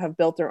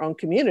built their own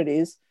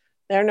communities,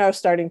 they're now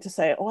starting to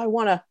say,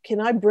 oh,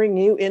 can I bring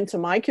you into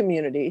my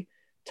community,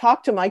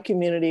 talk to my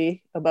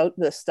community about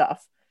this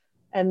stuff,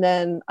 and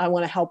then I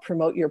want to help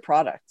promote your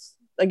products.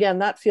 Again,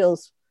 that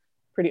feels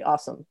pretty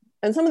awesome.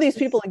 And some of these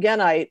people, again,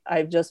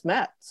 I've just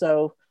met.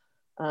 So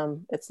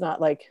it's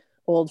not like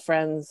old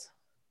friends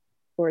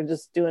who are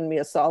just doing me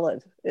a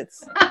solid.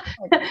 It's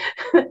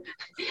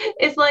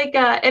it's like,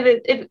 and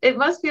it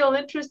must feel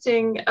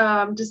interesting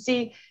to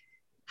see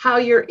how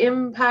your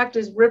impact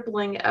is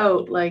rippling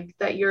out, like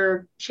that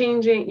you're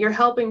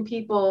helping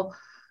people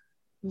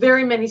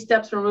very many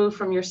steps removed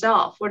from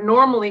yourself, where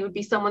normally it would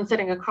be someone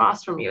sitting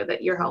across from you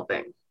that you're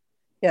helping.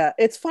 Yeah,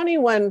 it's funny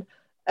when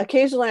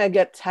occasionally I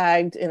get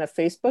tagged in a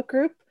Facebook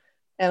group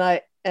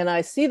and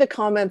I see the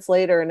comments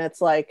later and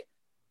it's like,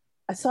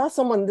 I saw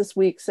someone this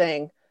week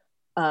saying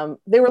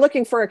they were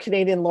looking for a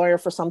Canadian lawyer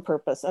for some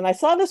purpose. And I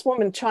saw this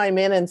woman chime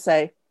in and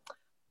say,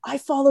 I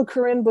follow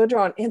Corinne Boudreau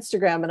on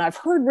Instagram and I've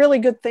heard really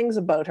good things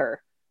about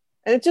her.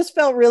 And it just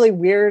felt really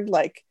weird.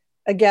 Like,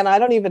 again, I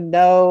don't even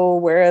know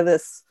where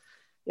this,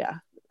 yeah,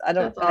 I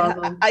don't,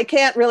 awesome. I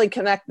can't really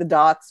connect the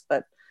dots,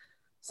 but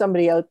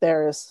somebody out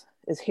there is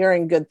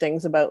hearing good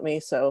things about me.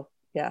 So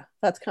yeah,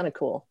 that's kind of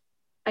cool.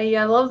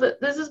 I love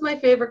that. This is my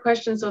favorite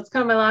question. So it's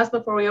kind of my last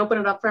before we open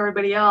it up for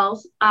everybody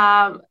else,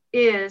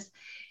 is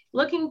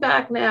looking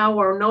back now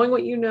or knowing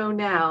what you know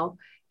now,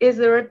 is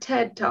there a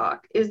TED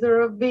Talk? Is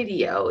there a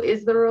video?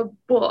 Is there a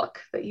book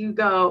that you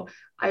go,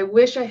 I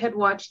wish I had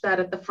watched that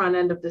at the front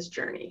end of this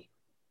journey?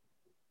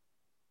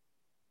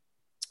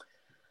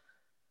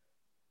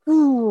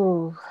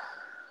 Ooh,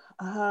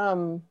 I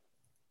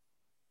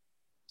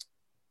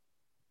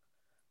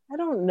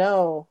don't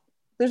know.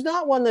 There's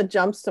not one that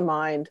jumps to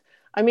mind.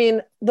 I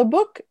mean, the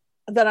book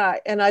that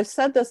I've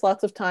said this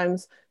lots of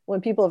times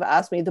when people have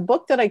asked me, the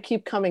book that I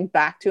keep coming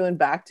back to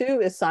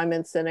is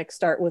Simon Sinek's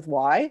Start With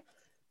Why.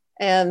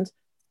 And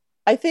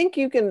I think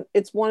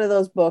it's one of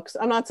those books.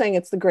 I'm not saying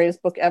it's the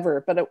greatest book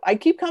ever, but I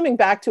keep coming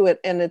back to it.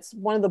 And it's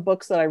one of the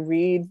books that I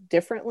read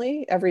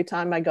differently every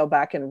time I go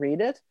back and read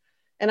it.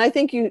 And I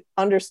think you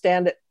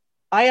understand it.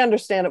 I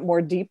understand it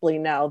more deeply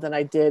now than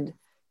I did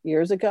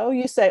years ago.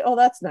 You say, oh,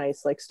 that's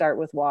nice. Like start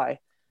with why.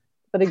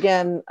 But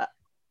again,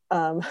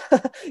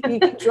 you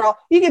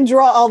can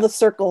draw all the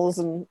circles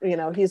and, you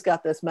know, he's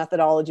got this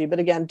methodology, but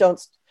again,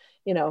 don't,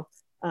 you know,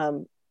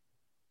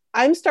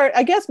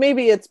 I guess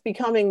maybe it's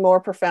becoming more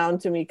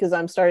profound to me because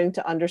I'm starting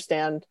to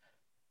understand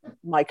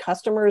my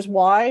customers'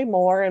 why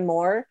more and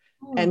more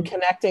and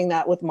connecting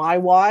that with my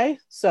why.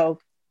 So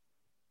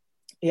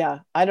yeah,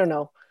 I don't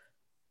know.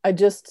 I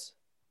just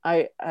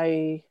like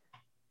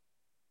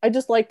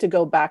to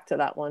go back to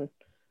that one.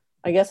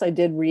 I guess I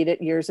did read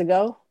it years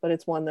ago, but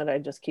it's one that I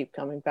just keep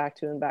coming back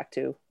to and back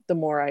to the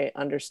more I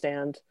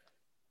understand.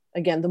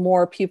 Again, the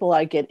more people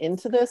I get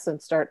into this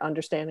and start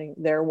understanding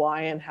their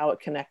why and how it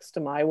connects to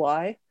my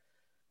why,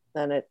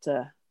 then it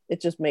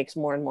just makes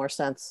more and more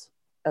sense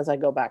as I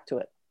go back to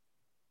it.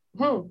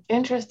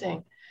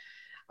 Interesting.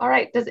 All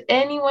right. Does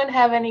anyone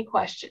have any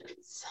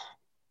questions?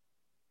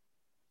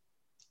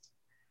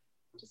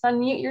 Just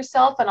unmute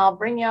yourself and I'll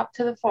bring you up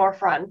to the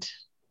forefront.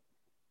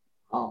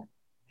 Oh,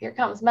 here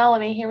comes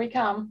Melanie. Here we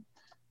come.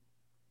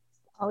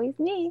 Always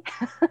me.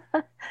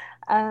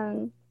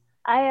 I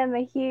am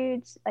a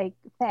huge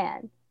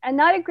fan, and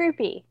not a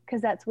groupie,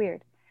 because that's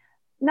weird.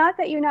 Not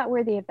that you're not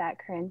worthy of that,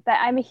 Corinne, but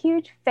I'm a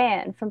huge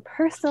fan from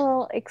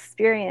personal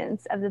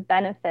experience of the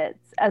benefits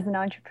as an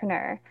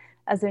entrepreneur,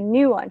 as a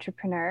new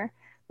entrepreneur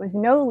with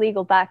no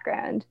legal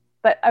background,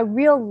 but a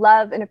real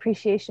love and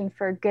appreciation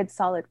for good,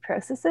 solid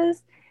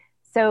processes.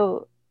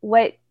 So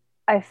what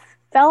I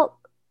felt,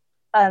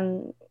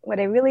 what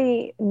I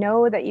really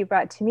know that you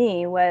brought to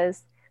me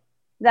was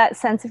that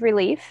sense of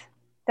relief,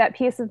 that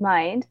peace of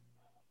mind.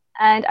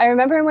 And I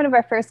remember in one of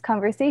our first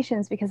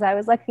conversations, because I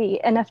was lucky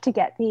enough to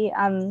get the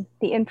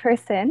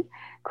in-person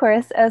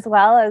course as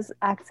well as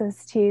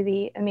access to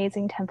the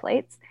amazing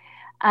templates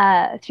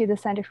through the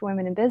Center for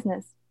Women in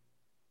Business,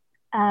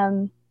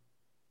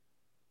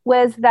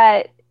 was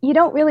that you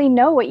don't really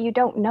know what you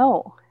don't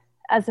know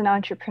as an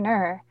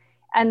entrepreneur.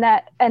 And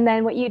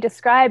then what you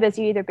describe as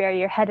you either bury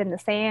your head in the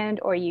sand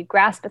or you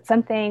grasp at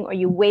something or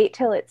you wait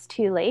till it's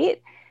too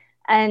late.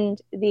 And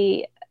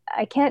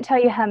I can't tell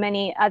you how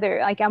many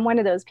other, I'm one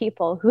of those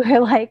people who are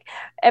like,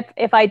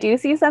 if I do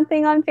see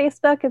something on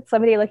Facebook, it's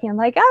somebody looking, I'm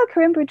like, oh,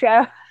 Corinne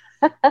Boudreau,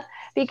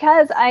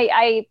 because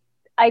I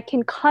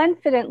can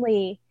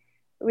confidently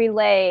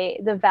relay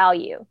the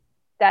value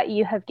that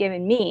you have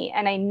given me.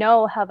 And I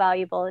know how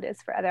valuable it is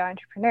for other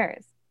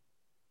entrepreneurs.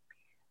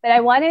 But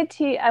I wanted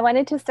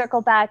to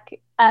circle back.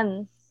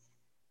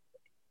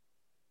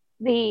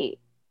 The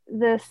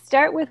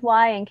start with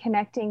why and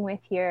connecting with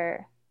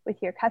your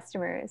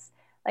customers.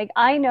 Like,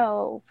 I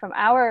know from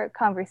our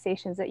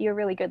conversations that you're a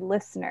really good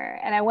listener,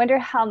 and I wonder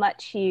how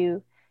much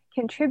you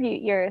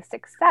contribute your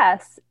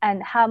success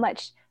and how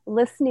much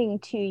listening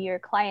to your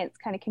clients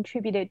kind of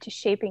contributed to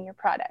shaping your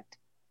product.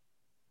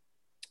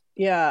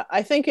 Yeah,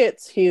 I think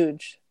it's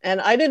huge. And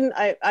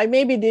I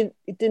maybe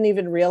didn't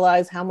even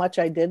realize how much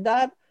I did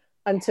that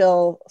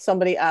until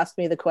somebody asked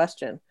me the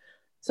question.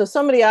 So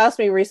somebody asked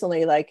me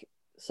recently,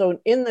 so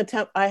in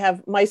the I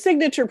have my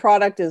signature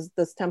product is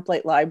this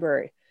template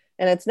library,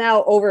 and it's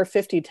now over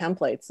 50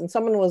 templates. And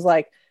someone was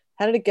like,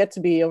 how did it get to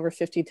be over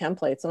 50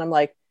 templates? And I'm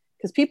like,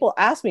 because people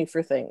ask me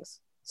for things.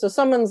 So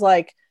someone's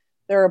like,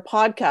 they're a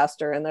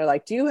podcaster and they're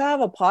like, do you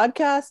have a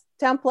podcast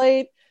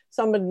template?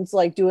 Someone's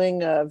like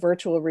doing a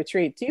virtual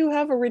retreat. Do you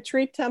have a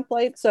retreat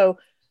template? So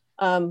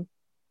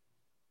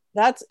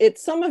that's it.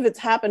 Some of it's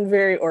happened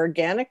very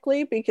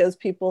organically because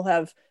people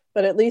have,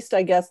 but at least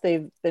I guess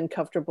they've been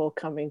comfortable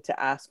coming to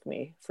ask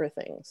me for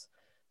things.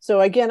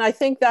 So again, I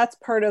think that's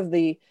part of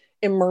the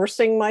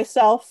immersing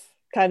myself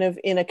kind of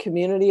in a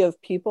community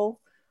of people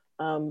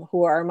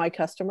who are my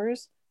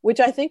customers, which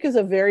I think is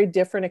a very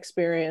different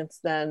experience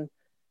than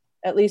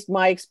at least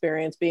my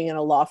experience being in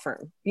a law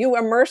firm. You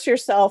immerse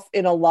yourself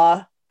in a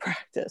law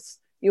practice.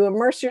 You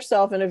immerse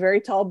yourself in a very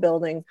tall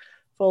building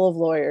full of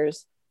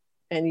lawyers,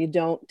 and you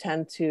don't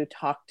tend to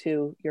talk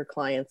to your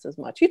clients as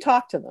much. You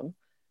talk to them.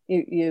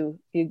 You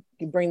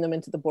bring them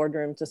into the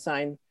boardroom to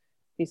sign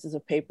pieces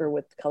of paper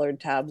with colored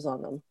tabs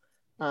on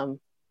them.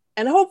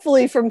 And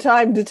hopefully from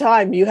time to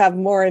time you have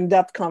more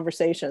in-depth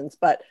conversations.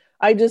 But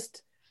I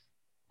just,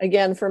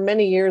 again, for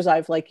many years,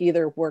 I've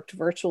either worked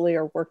virtually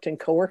or worked in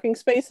co-working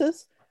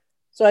spaces.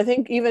 So I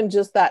think even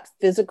just that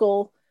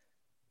physical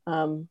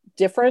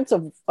difference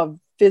of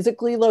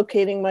physically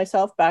locating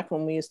myself back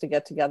when we used to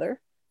get together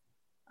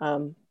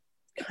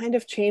kind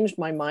of changed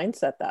my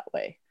mindset that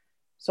way.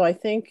 So I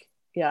think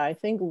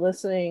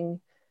listening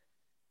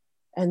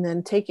and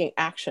then taking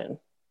action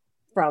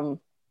from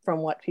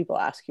what people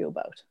ask you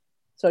about.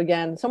 So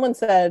again, someone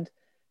said,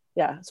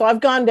 yeah, so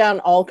I've gone down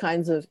all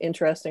kinds of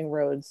interesting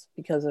roads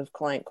because of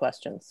client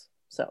questions.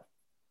 So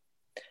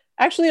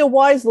actually a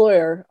wise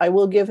lawyer, I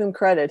will give him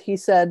credit. He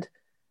said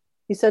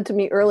to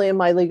me early in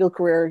my legal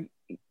career,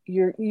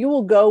 you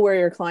will go where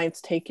your clients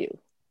take you.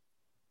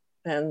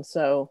 And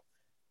so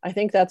I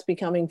think that's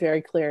becoming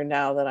very clear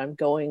now that I'm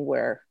going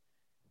where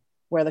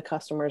the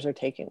customers are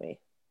taking me.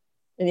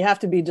 And you have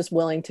to be just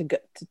willing to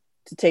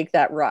take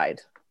that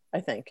ride. I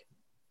think.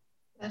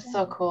 That's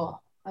so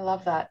cool. I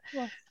love that.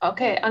 Yeah.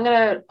 Okay, I'm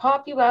going to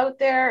pop you out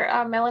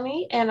there,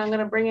 Melanie, and I'm going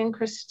to bring in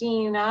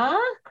Christina.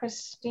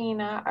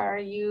 Christina, are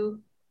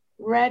you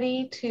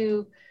ready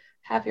to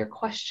have your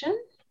question?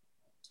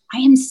 I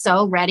am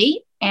so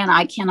ready, and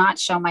I cannot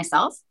show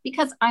myself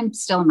because I'm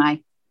still in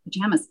my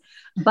pajamas.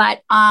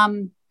 But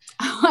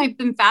I've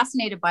been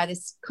fascinated by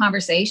this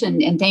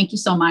conversation, and thank you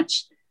so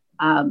much,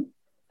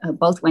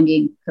 both Wendy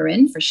and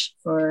Corinne,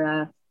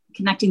 for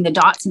connecting the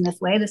dots in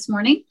this way this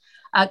morning.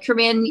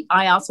 Corinne,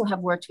 I also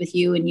have worked with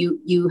you, and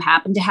you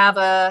happen to have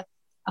a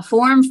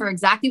forum for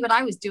exactly what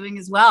I was doing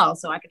as well.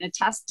 So I can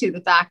attest to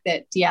the fact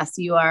that yes,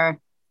 you are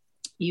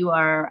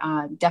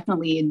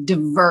definitely a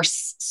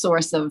diverse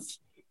source of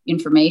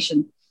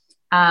information.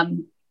 The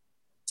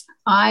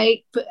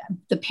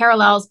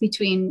parallels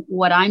between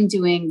what I'm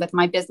doing with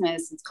my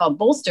business, it's called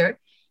Bolster,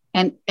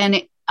 and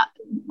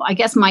I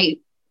guess my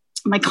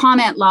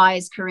comment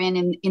lies,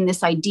 Corinne, in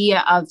this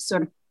idea of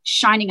sort of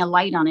shining a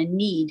light on a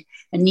need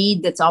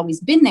that's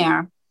always been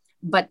there,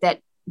 but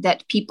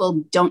that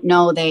people don't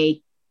know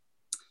they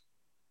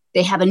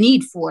have a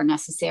need for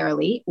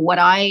necessarily. What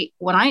I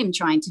am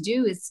trying to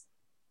do is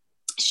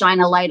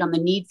shine a light on the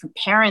need for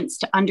parents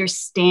to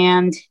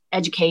understand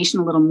education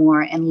a little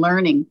more and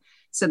learning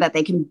so that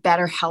they can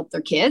better help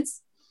their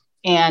kids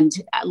and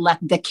let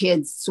the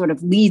kids sort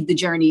of lead the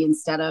journey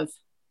instead of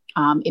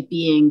it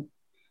being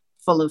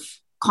full of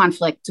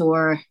conflict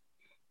or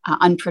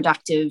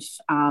unproductive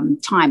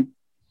time.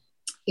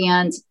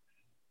 And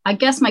I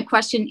guess my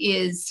question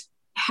is,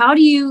 how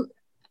did you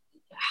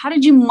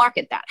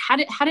market that?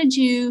 How did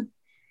you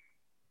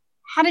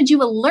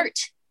alert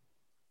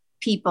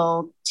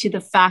people to the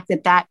fact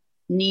that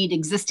need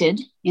existed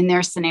in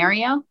their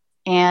scenario?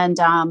 And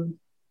how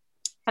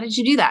did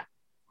you do that?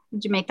 How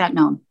did you make that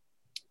known?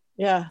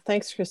 Yeah,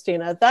 thanks,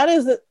 Christina.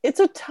 It's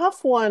a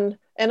tough one.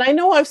 And I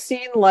know I've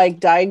seen like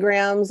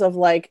diagrams of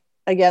like,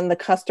 again, the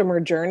customer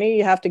journey.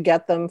 You have to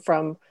get them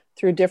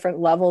through different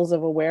levels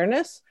of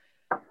awareness.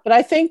 But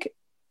I think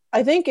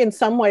in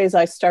some ways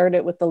I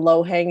started with the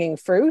low hanging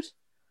fruit.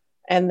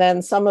 And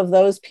then some of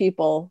those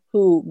people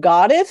who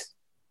got it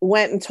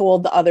went and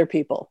told the other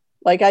people.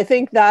 Like, I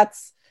think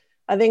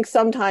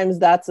sometimes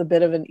that's a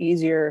bit of an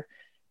easier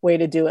way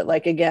to do it.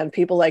 Like, again,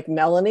 people like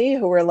Melanie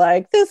who were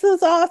like, this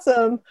is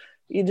awesome.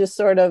 You just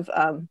sort of,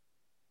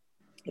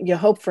 you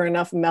hope for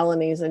enough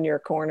Melanies in your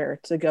corner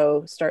to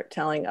go start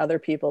telling other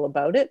people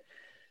about it.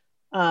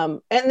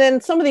 And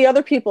then some of the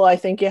other people, I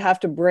think you have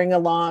to bring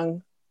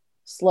along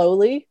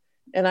slowly.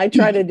 And I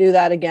try to do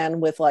that again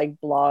with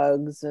like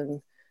blogs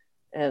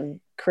and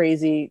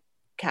crazy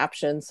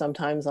captions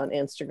sometimes on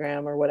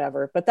Instagram or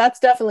whatever. But that's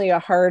definitely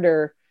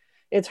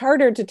it's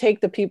harder to take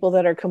the people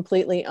that are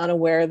completely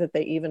unaware that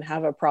they even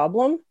have a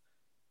problem,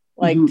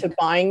 like to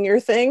buying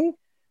your thing.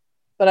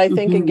 But I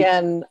think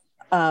again,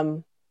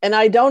 and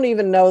I don't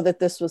even know that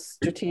this was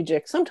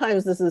strategic.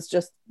 Sometimes this is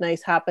just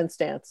nice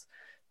happenstance.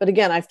 But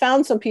again, I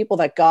found some people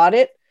that got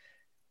it,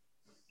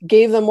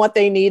 gave them what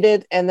they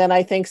needed. And then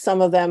I think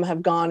some of them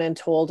have gone and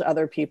told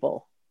other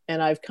people.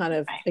 And I've kind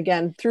of,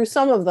 again, through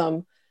some of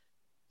them,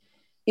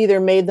 either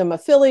made them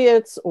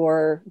affiliates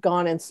or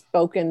gone and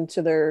spoken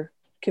to their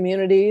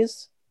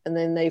communities. And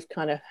then they've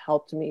kind of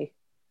helped me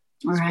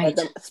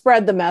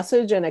spread the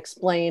message and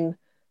explain,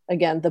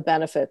 again, the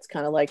benefits,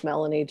 kind of like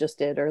Melanie just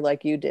did, or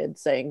like you did,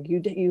 saying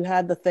you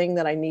had the thing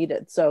that I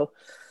needed. So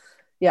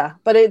yeah,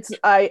 but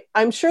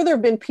I'm sure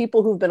there've been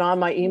people who've been on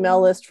my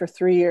email list for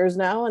 3 years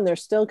now, and they're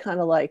still kind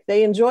of like,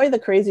 they enjoy the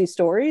crazy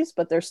stories,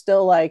 but they're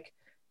still like,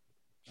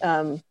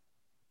 I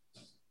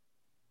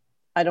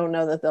don't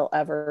know that they'll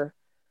ever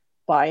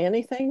buy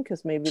anything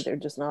because maybe they're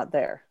just not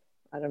there.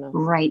 I don't know.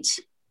 Right.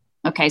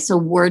 Okay. So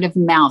word of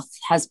mouth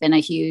has been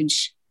a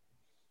huge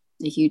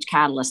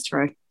catalyst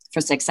for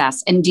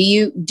success. And do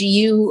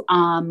you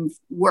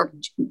work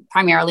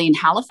primarily in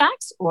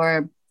Halifax,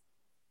 or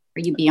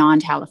are you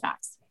beyond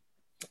Halifax?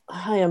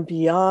 I am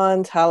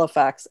beyond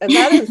Halifax. And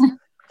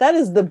that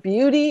is the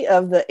beauty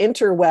of the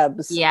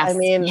interwebs. Yes. I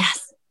mean,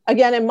 yes.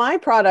 Again, and my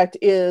product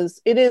it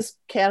is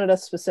Canada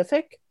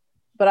specific,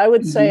 but I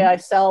would say I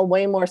sell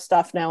way more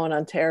stuff now in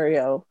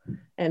Ontario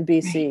and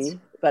BC,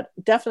 but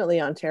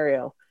definitely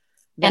Ontario.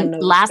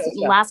 And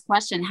last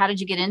question, how did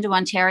you get into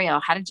Ontario?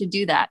 How did you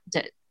do that?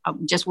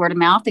 Just word of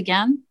mouth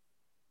again?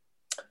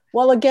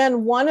 Well,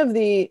 again,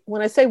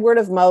 when I say word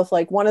of mouth,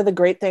 like one of the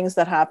great things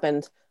that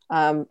happened,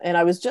 and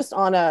I was just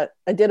I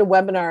did a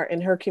webinar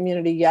in her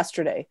community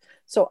yesterday.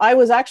 So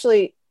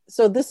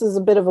this is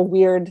a bit of a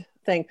weird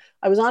thing.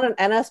 I was on an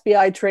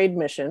NSBI trade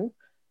mission.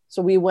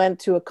 So we went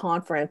to a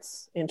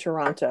conference in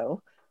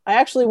Toronto. I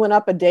actually went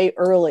up a day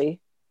early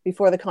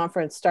before the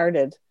conference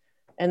started.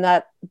 And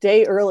that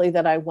day early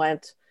that I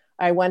went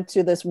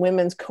to this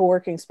women's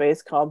co-working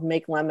space called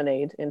Make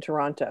Lemonade in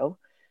Toronto.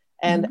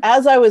 And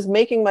as I was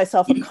making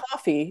myself a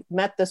coffee,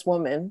 met this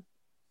woman,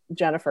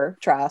 Jennifer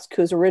Trask,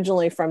 who's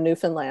originally from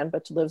Newfoundland,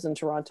 but lives in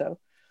Toronto.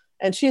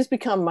 And she's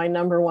become my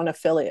 #1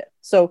 affiliate.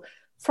 So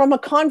from a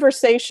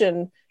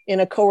conversation in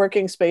a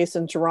co-working space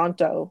in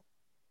Toronto,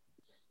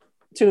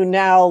 to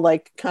now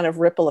like kind of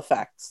ripple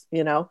effects,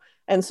 you know?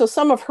 And so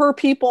some of her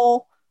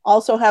people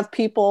also have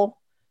people.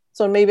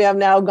 So maybe I've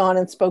now gone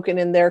and spoken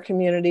in their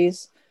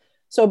communities.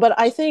 So, but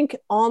I think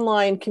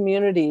online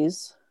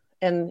communities,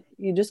 and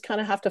you just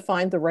kind of have to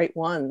find the right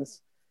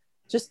ones.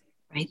 Just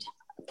Right.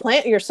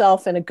 plant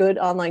yourself in a good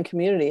online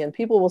community and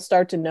people will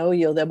start to know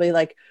you. They'll be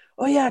like,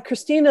 oh yeah,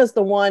 Christina's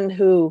the one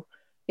who,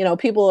 you know,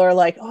 people are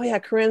like, oh yeah,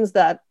 Corinne's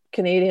that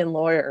Canadian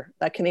lawyer,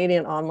 that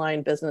Canadian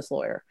online business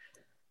lawyer.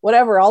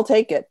 Whatever, I'll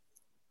take it.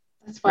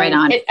 That's funny. Right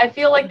on. I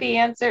feel like the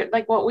answer,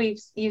 like what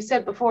you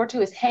said before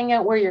too, is hang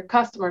out where your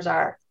customers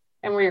are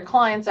and where your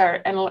clients are,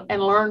 and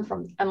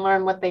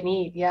learn what they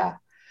need. Yeah.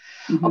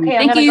 Mm-hmm. Okay,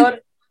 I'm gonna go.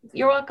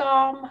 You're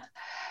welcome.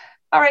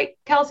 All right,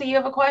 Kelsey, you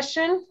have a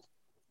question?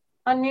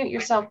 Unmute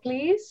yourself,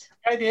 please.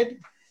 I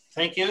did.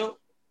 Thank you.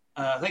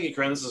 Thank you,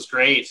 Corinne. This is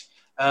great.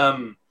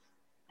 My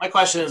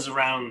question is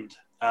around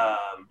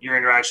your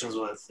interactions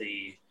with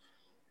the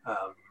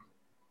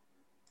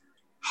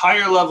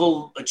higher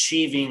level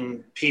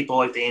achieving people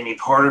like the Amy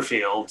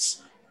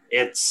Porterfields.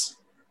 Is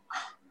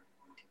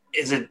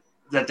it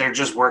that they're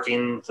just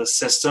working the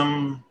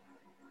system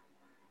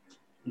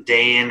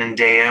day in and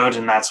day out,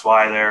 and that's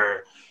why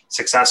they're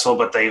successful,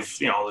 but they've,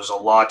 you know, there's a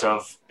lot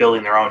of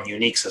building their own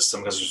unique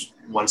system because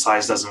one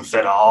size doesn't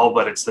fit all,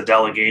 but it's the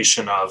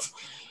delegation of,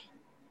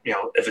 you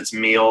know, if it's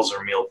meals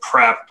or meal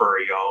prep or,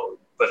 you know,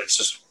 but it's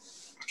just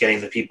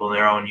getting the people in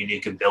their own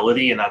unique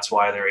ability. And that's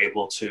why they're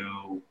able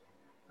to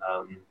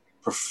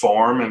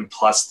perform, and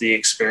plus the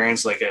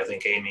experience. Like I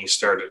think Amy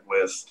started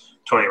with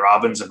Tony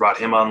Robbins and brought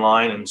him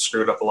online and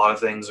screwed up a lot of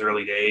things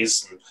early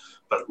days,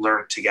 but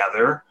learned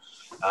together.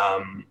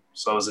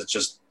 So is it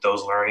just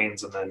those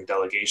learnings and then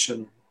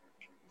delegation?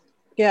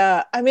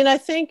 Yeah, I mean, I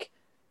think,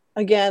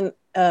 again,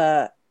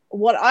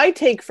 what I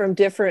take from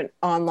different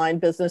online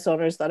business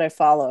owners that I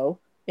follow,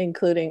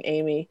 including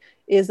Amy,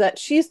 is that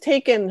she's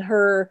taken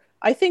her,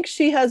 I think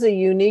she has a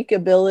unique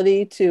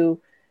ability to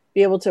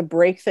be able to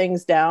break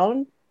things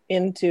down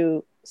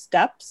into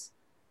steps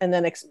and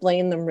then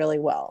explain them really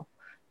well.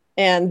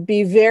 And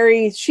she's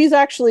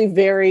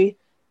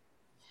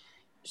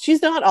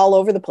not all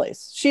over the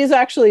place. She's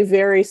actually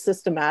very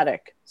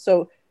systematic.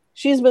 So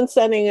she's been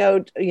sending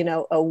out, you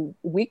know, a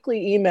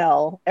weekly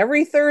email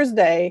every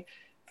Thursday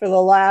for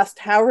the last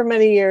however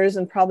many years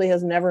and probably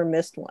has never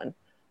missed one.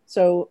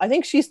 So I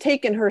think she's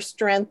taken her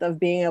strength of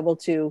being able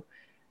to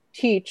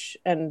teach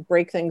and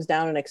break things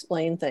down and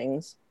explain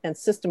things and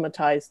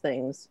systematize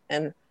things.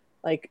 And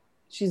like,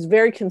 she's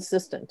very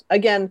consistent.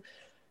 Again,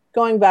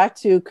 going back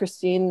to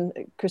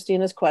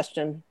Christina's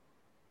question,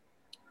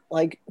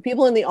 like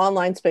people in the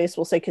online space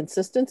will say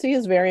consistency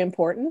is very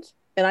important.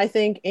 And I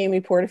think Amy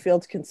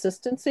Porterfield's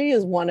consistency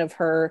is one of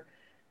her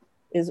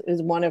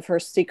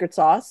secret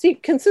sauce. See,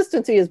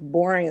 consistency is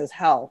boring as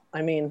hell.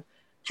 I mean,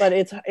 but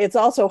it's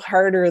also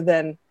harder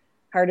than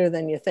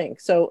you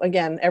think. So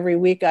again, every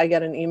week I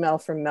get an email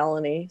from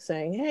Melanie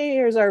saying, hey,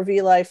 here's our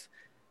V-Life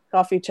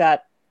coffee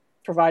chat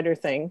provider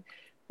thing,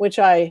 which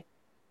I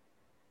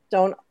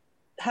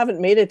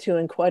haven't made it to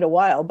in quite a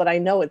while, but I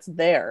know it's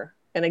there.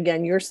 And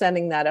again, you're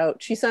sending that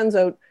out.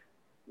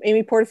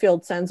 Amy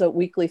Porterfield sends out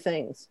weekly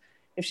things.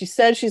 If she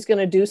says she's going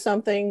to do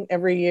something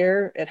every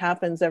year, it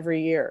happens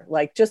every year.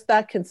 Like just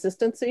that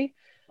consistency.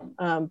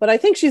 But I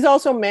think she's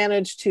also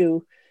managed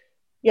to,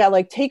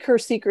 like take her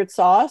secret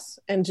sauce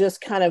and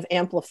just kind of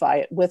amplify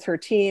it with her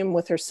team,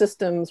 with her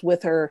systems,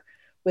 with her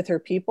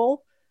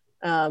people,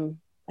 and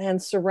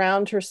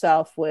surround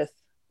herself with,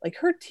 like,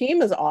 her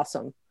team is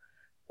awesome.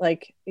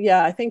 Like,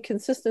 yeah, I think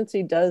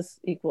consistency does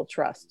equal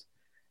trust.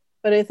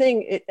 But I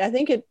think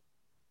it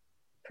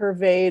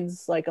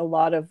pervades like a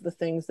lot of the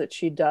things that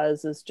she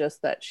does, is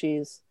just that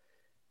she's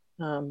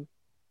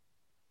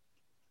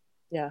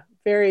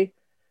very,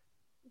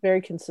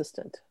 very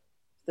consistent.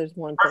 There's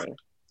one thing.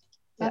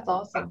 That's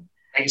awesome.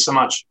 Thank you so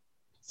much.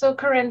 So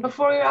Corinne,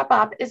 before we wrap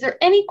up, is there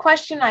any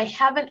question I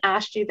haven't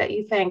asked you that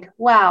you think,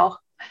 wow,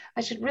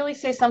 I should really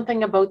say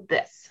something about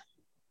this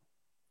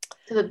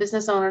to the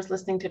business owners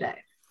listening today?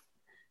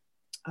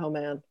 Oh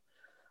man.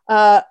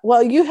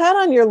 Well, you had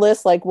on your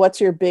list, like, what's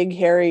your big,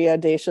 hairy,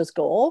 audacious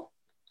goal?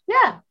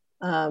 Yeah.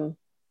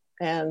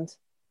 And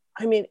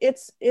I mean,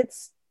 it's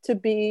to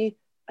be,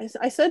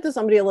 I said to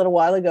somebody a little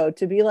while ago,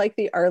 to be like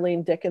the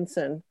Arlene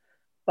Dickinson,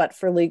 but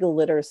for legal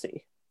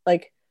literacy.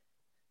 Like,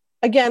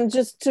 again,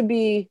 just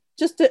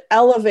to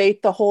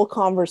elevate the whole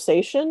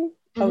conversation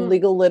of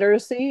legal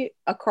literacy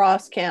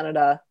across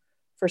Canada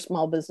for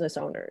small business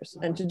owners,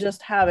 and to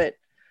just have it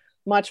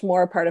much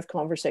more a part of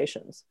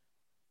conversations.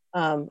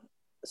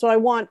 So I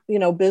want,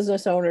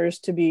 business owners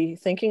to be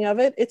thinking of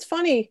it. It's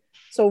funny.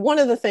 So one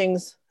of the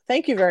things,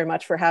 thank you very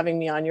much for having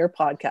me on your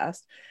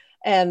podcast.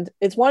 And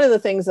it's one of the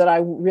things that I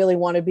really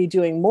want to be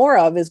doing more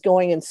of, is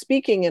going and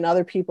speaking in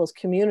other people's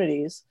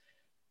communities.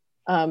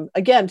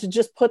 Again, to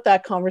just put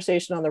that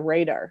conversation on the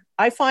radar.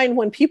 I find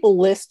when people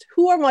list,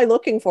 who am I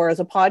looking for as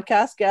a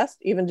podcast guest,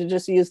 even to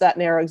just use that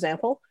narrow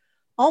example,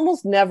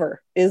 almost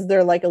never is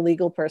there like a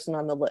legal person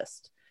on the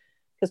list.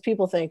 Because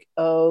people think,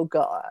 oh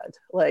God,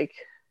 like,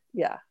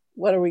 yeah,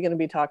 what are we going to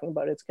be talking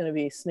about? It's going to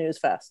be snooze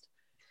fest.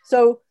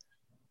 So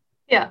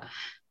yeah,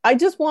 I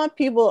just want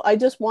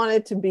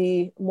it to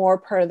be more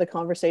part of the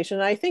conversation.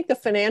 And I think the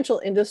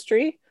financial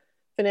industry,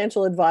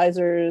 financial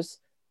advisors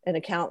and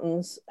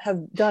accountants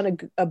have done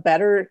a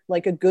better,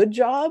 like a good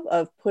job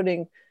of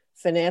putting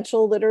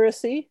financial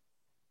literacy,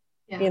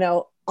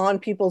 on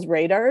people's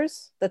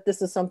radars, that this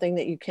is something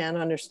that you can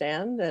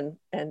understand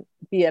and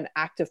be an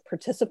active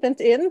participant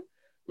in.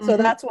 So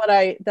that's what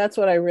I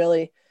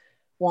really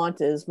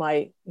want, is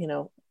my,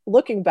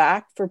 looking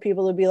back, for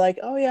people to be like,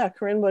 oh yeah,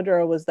 Corinne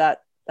Boudreau was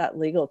that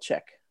legal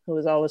chick who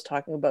was always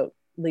talking about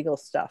legal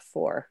stuff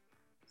for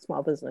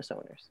small business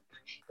owners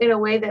in a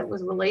way that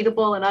was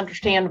relatable and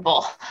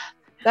understandable.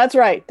 That's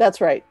right.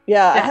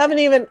 Yeah. I haven't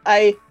even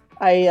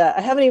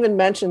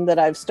mentioned that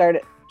I've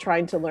started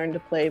trying to learn to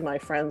play my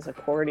friend's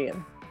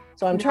accordion.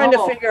 So I'm trying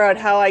to figure out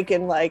how I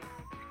can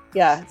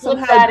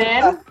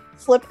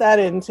slip that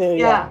into.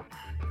 Yeah.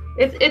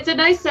 It's a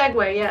nice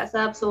segue. Yes,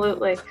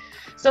 absolutely.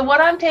 So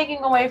what I'm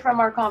taking away from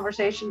our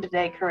conversation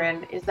today,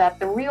 Corinne, is that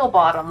the real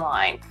bottom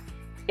line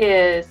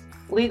is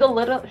legal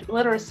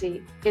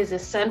literacy is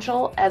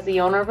essential as the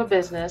owner of a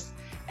business,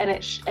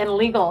 and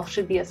legal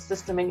should be a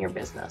system in your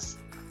business.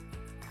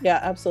 Yeah,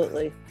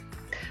 absolutely.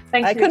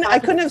 Thanks. I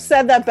couldn't have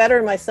said that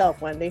better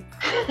myself, Wendy.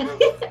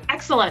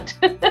 Excellent.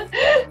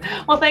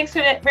 Well, thanks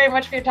very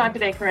much for your time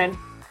today, Corinne.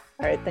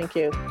 All right, thank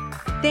you.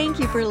 Thank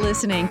you for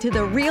listening to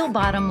The Real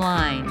Bottom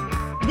Line.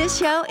 This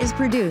show is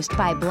produced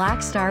by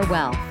Black Star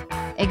Wealth.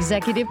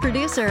 Executive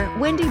producer,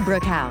 Wendy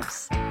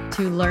Brookhouse.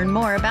 To learn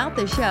more about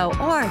the show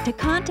or to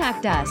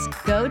contact us,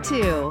 go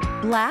to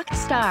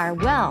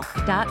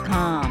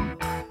blackstarwealth.com.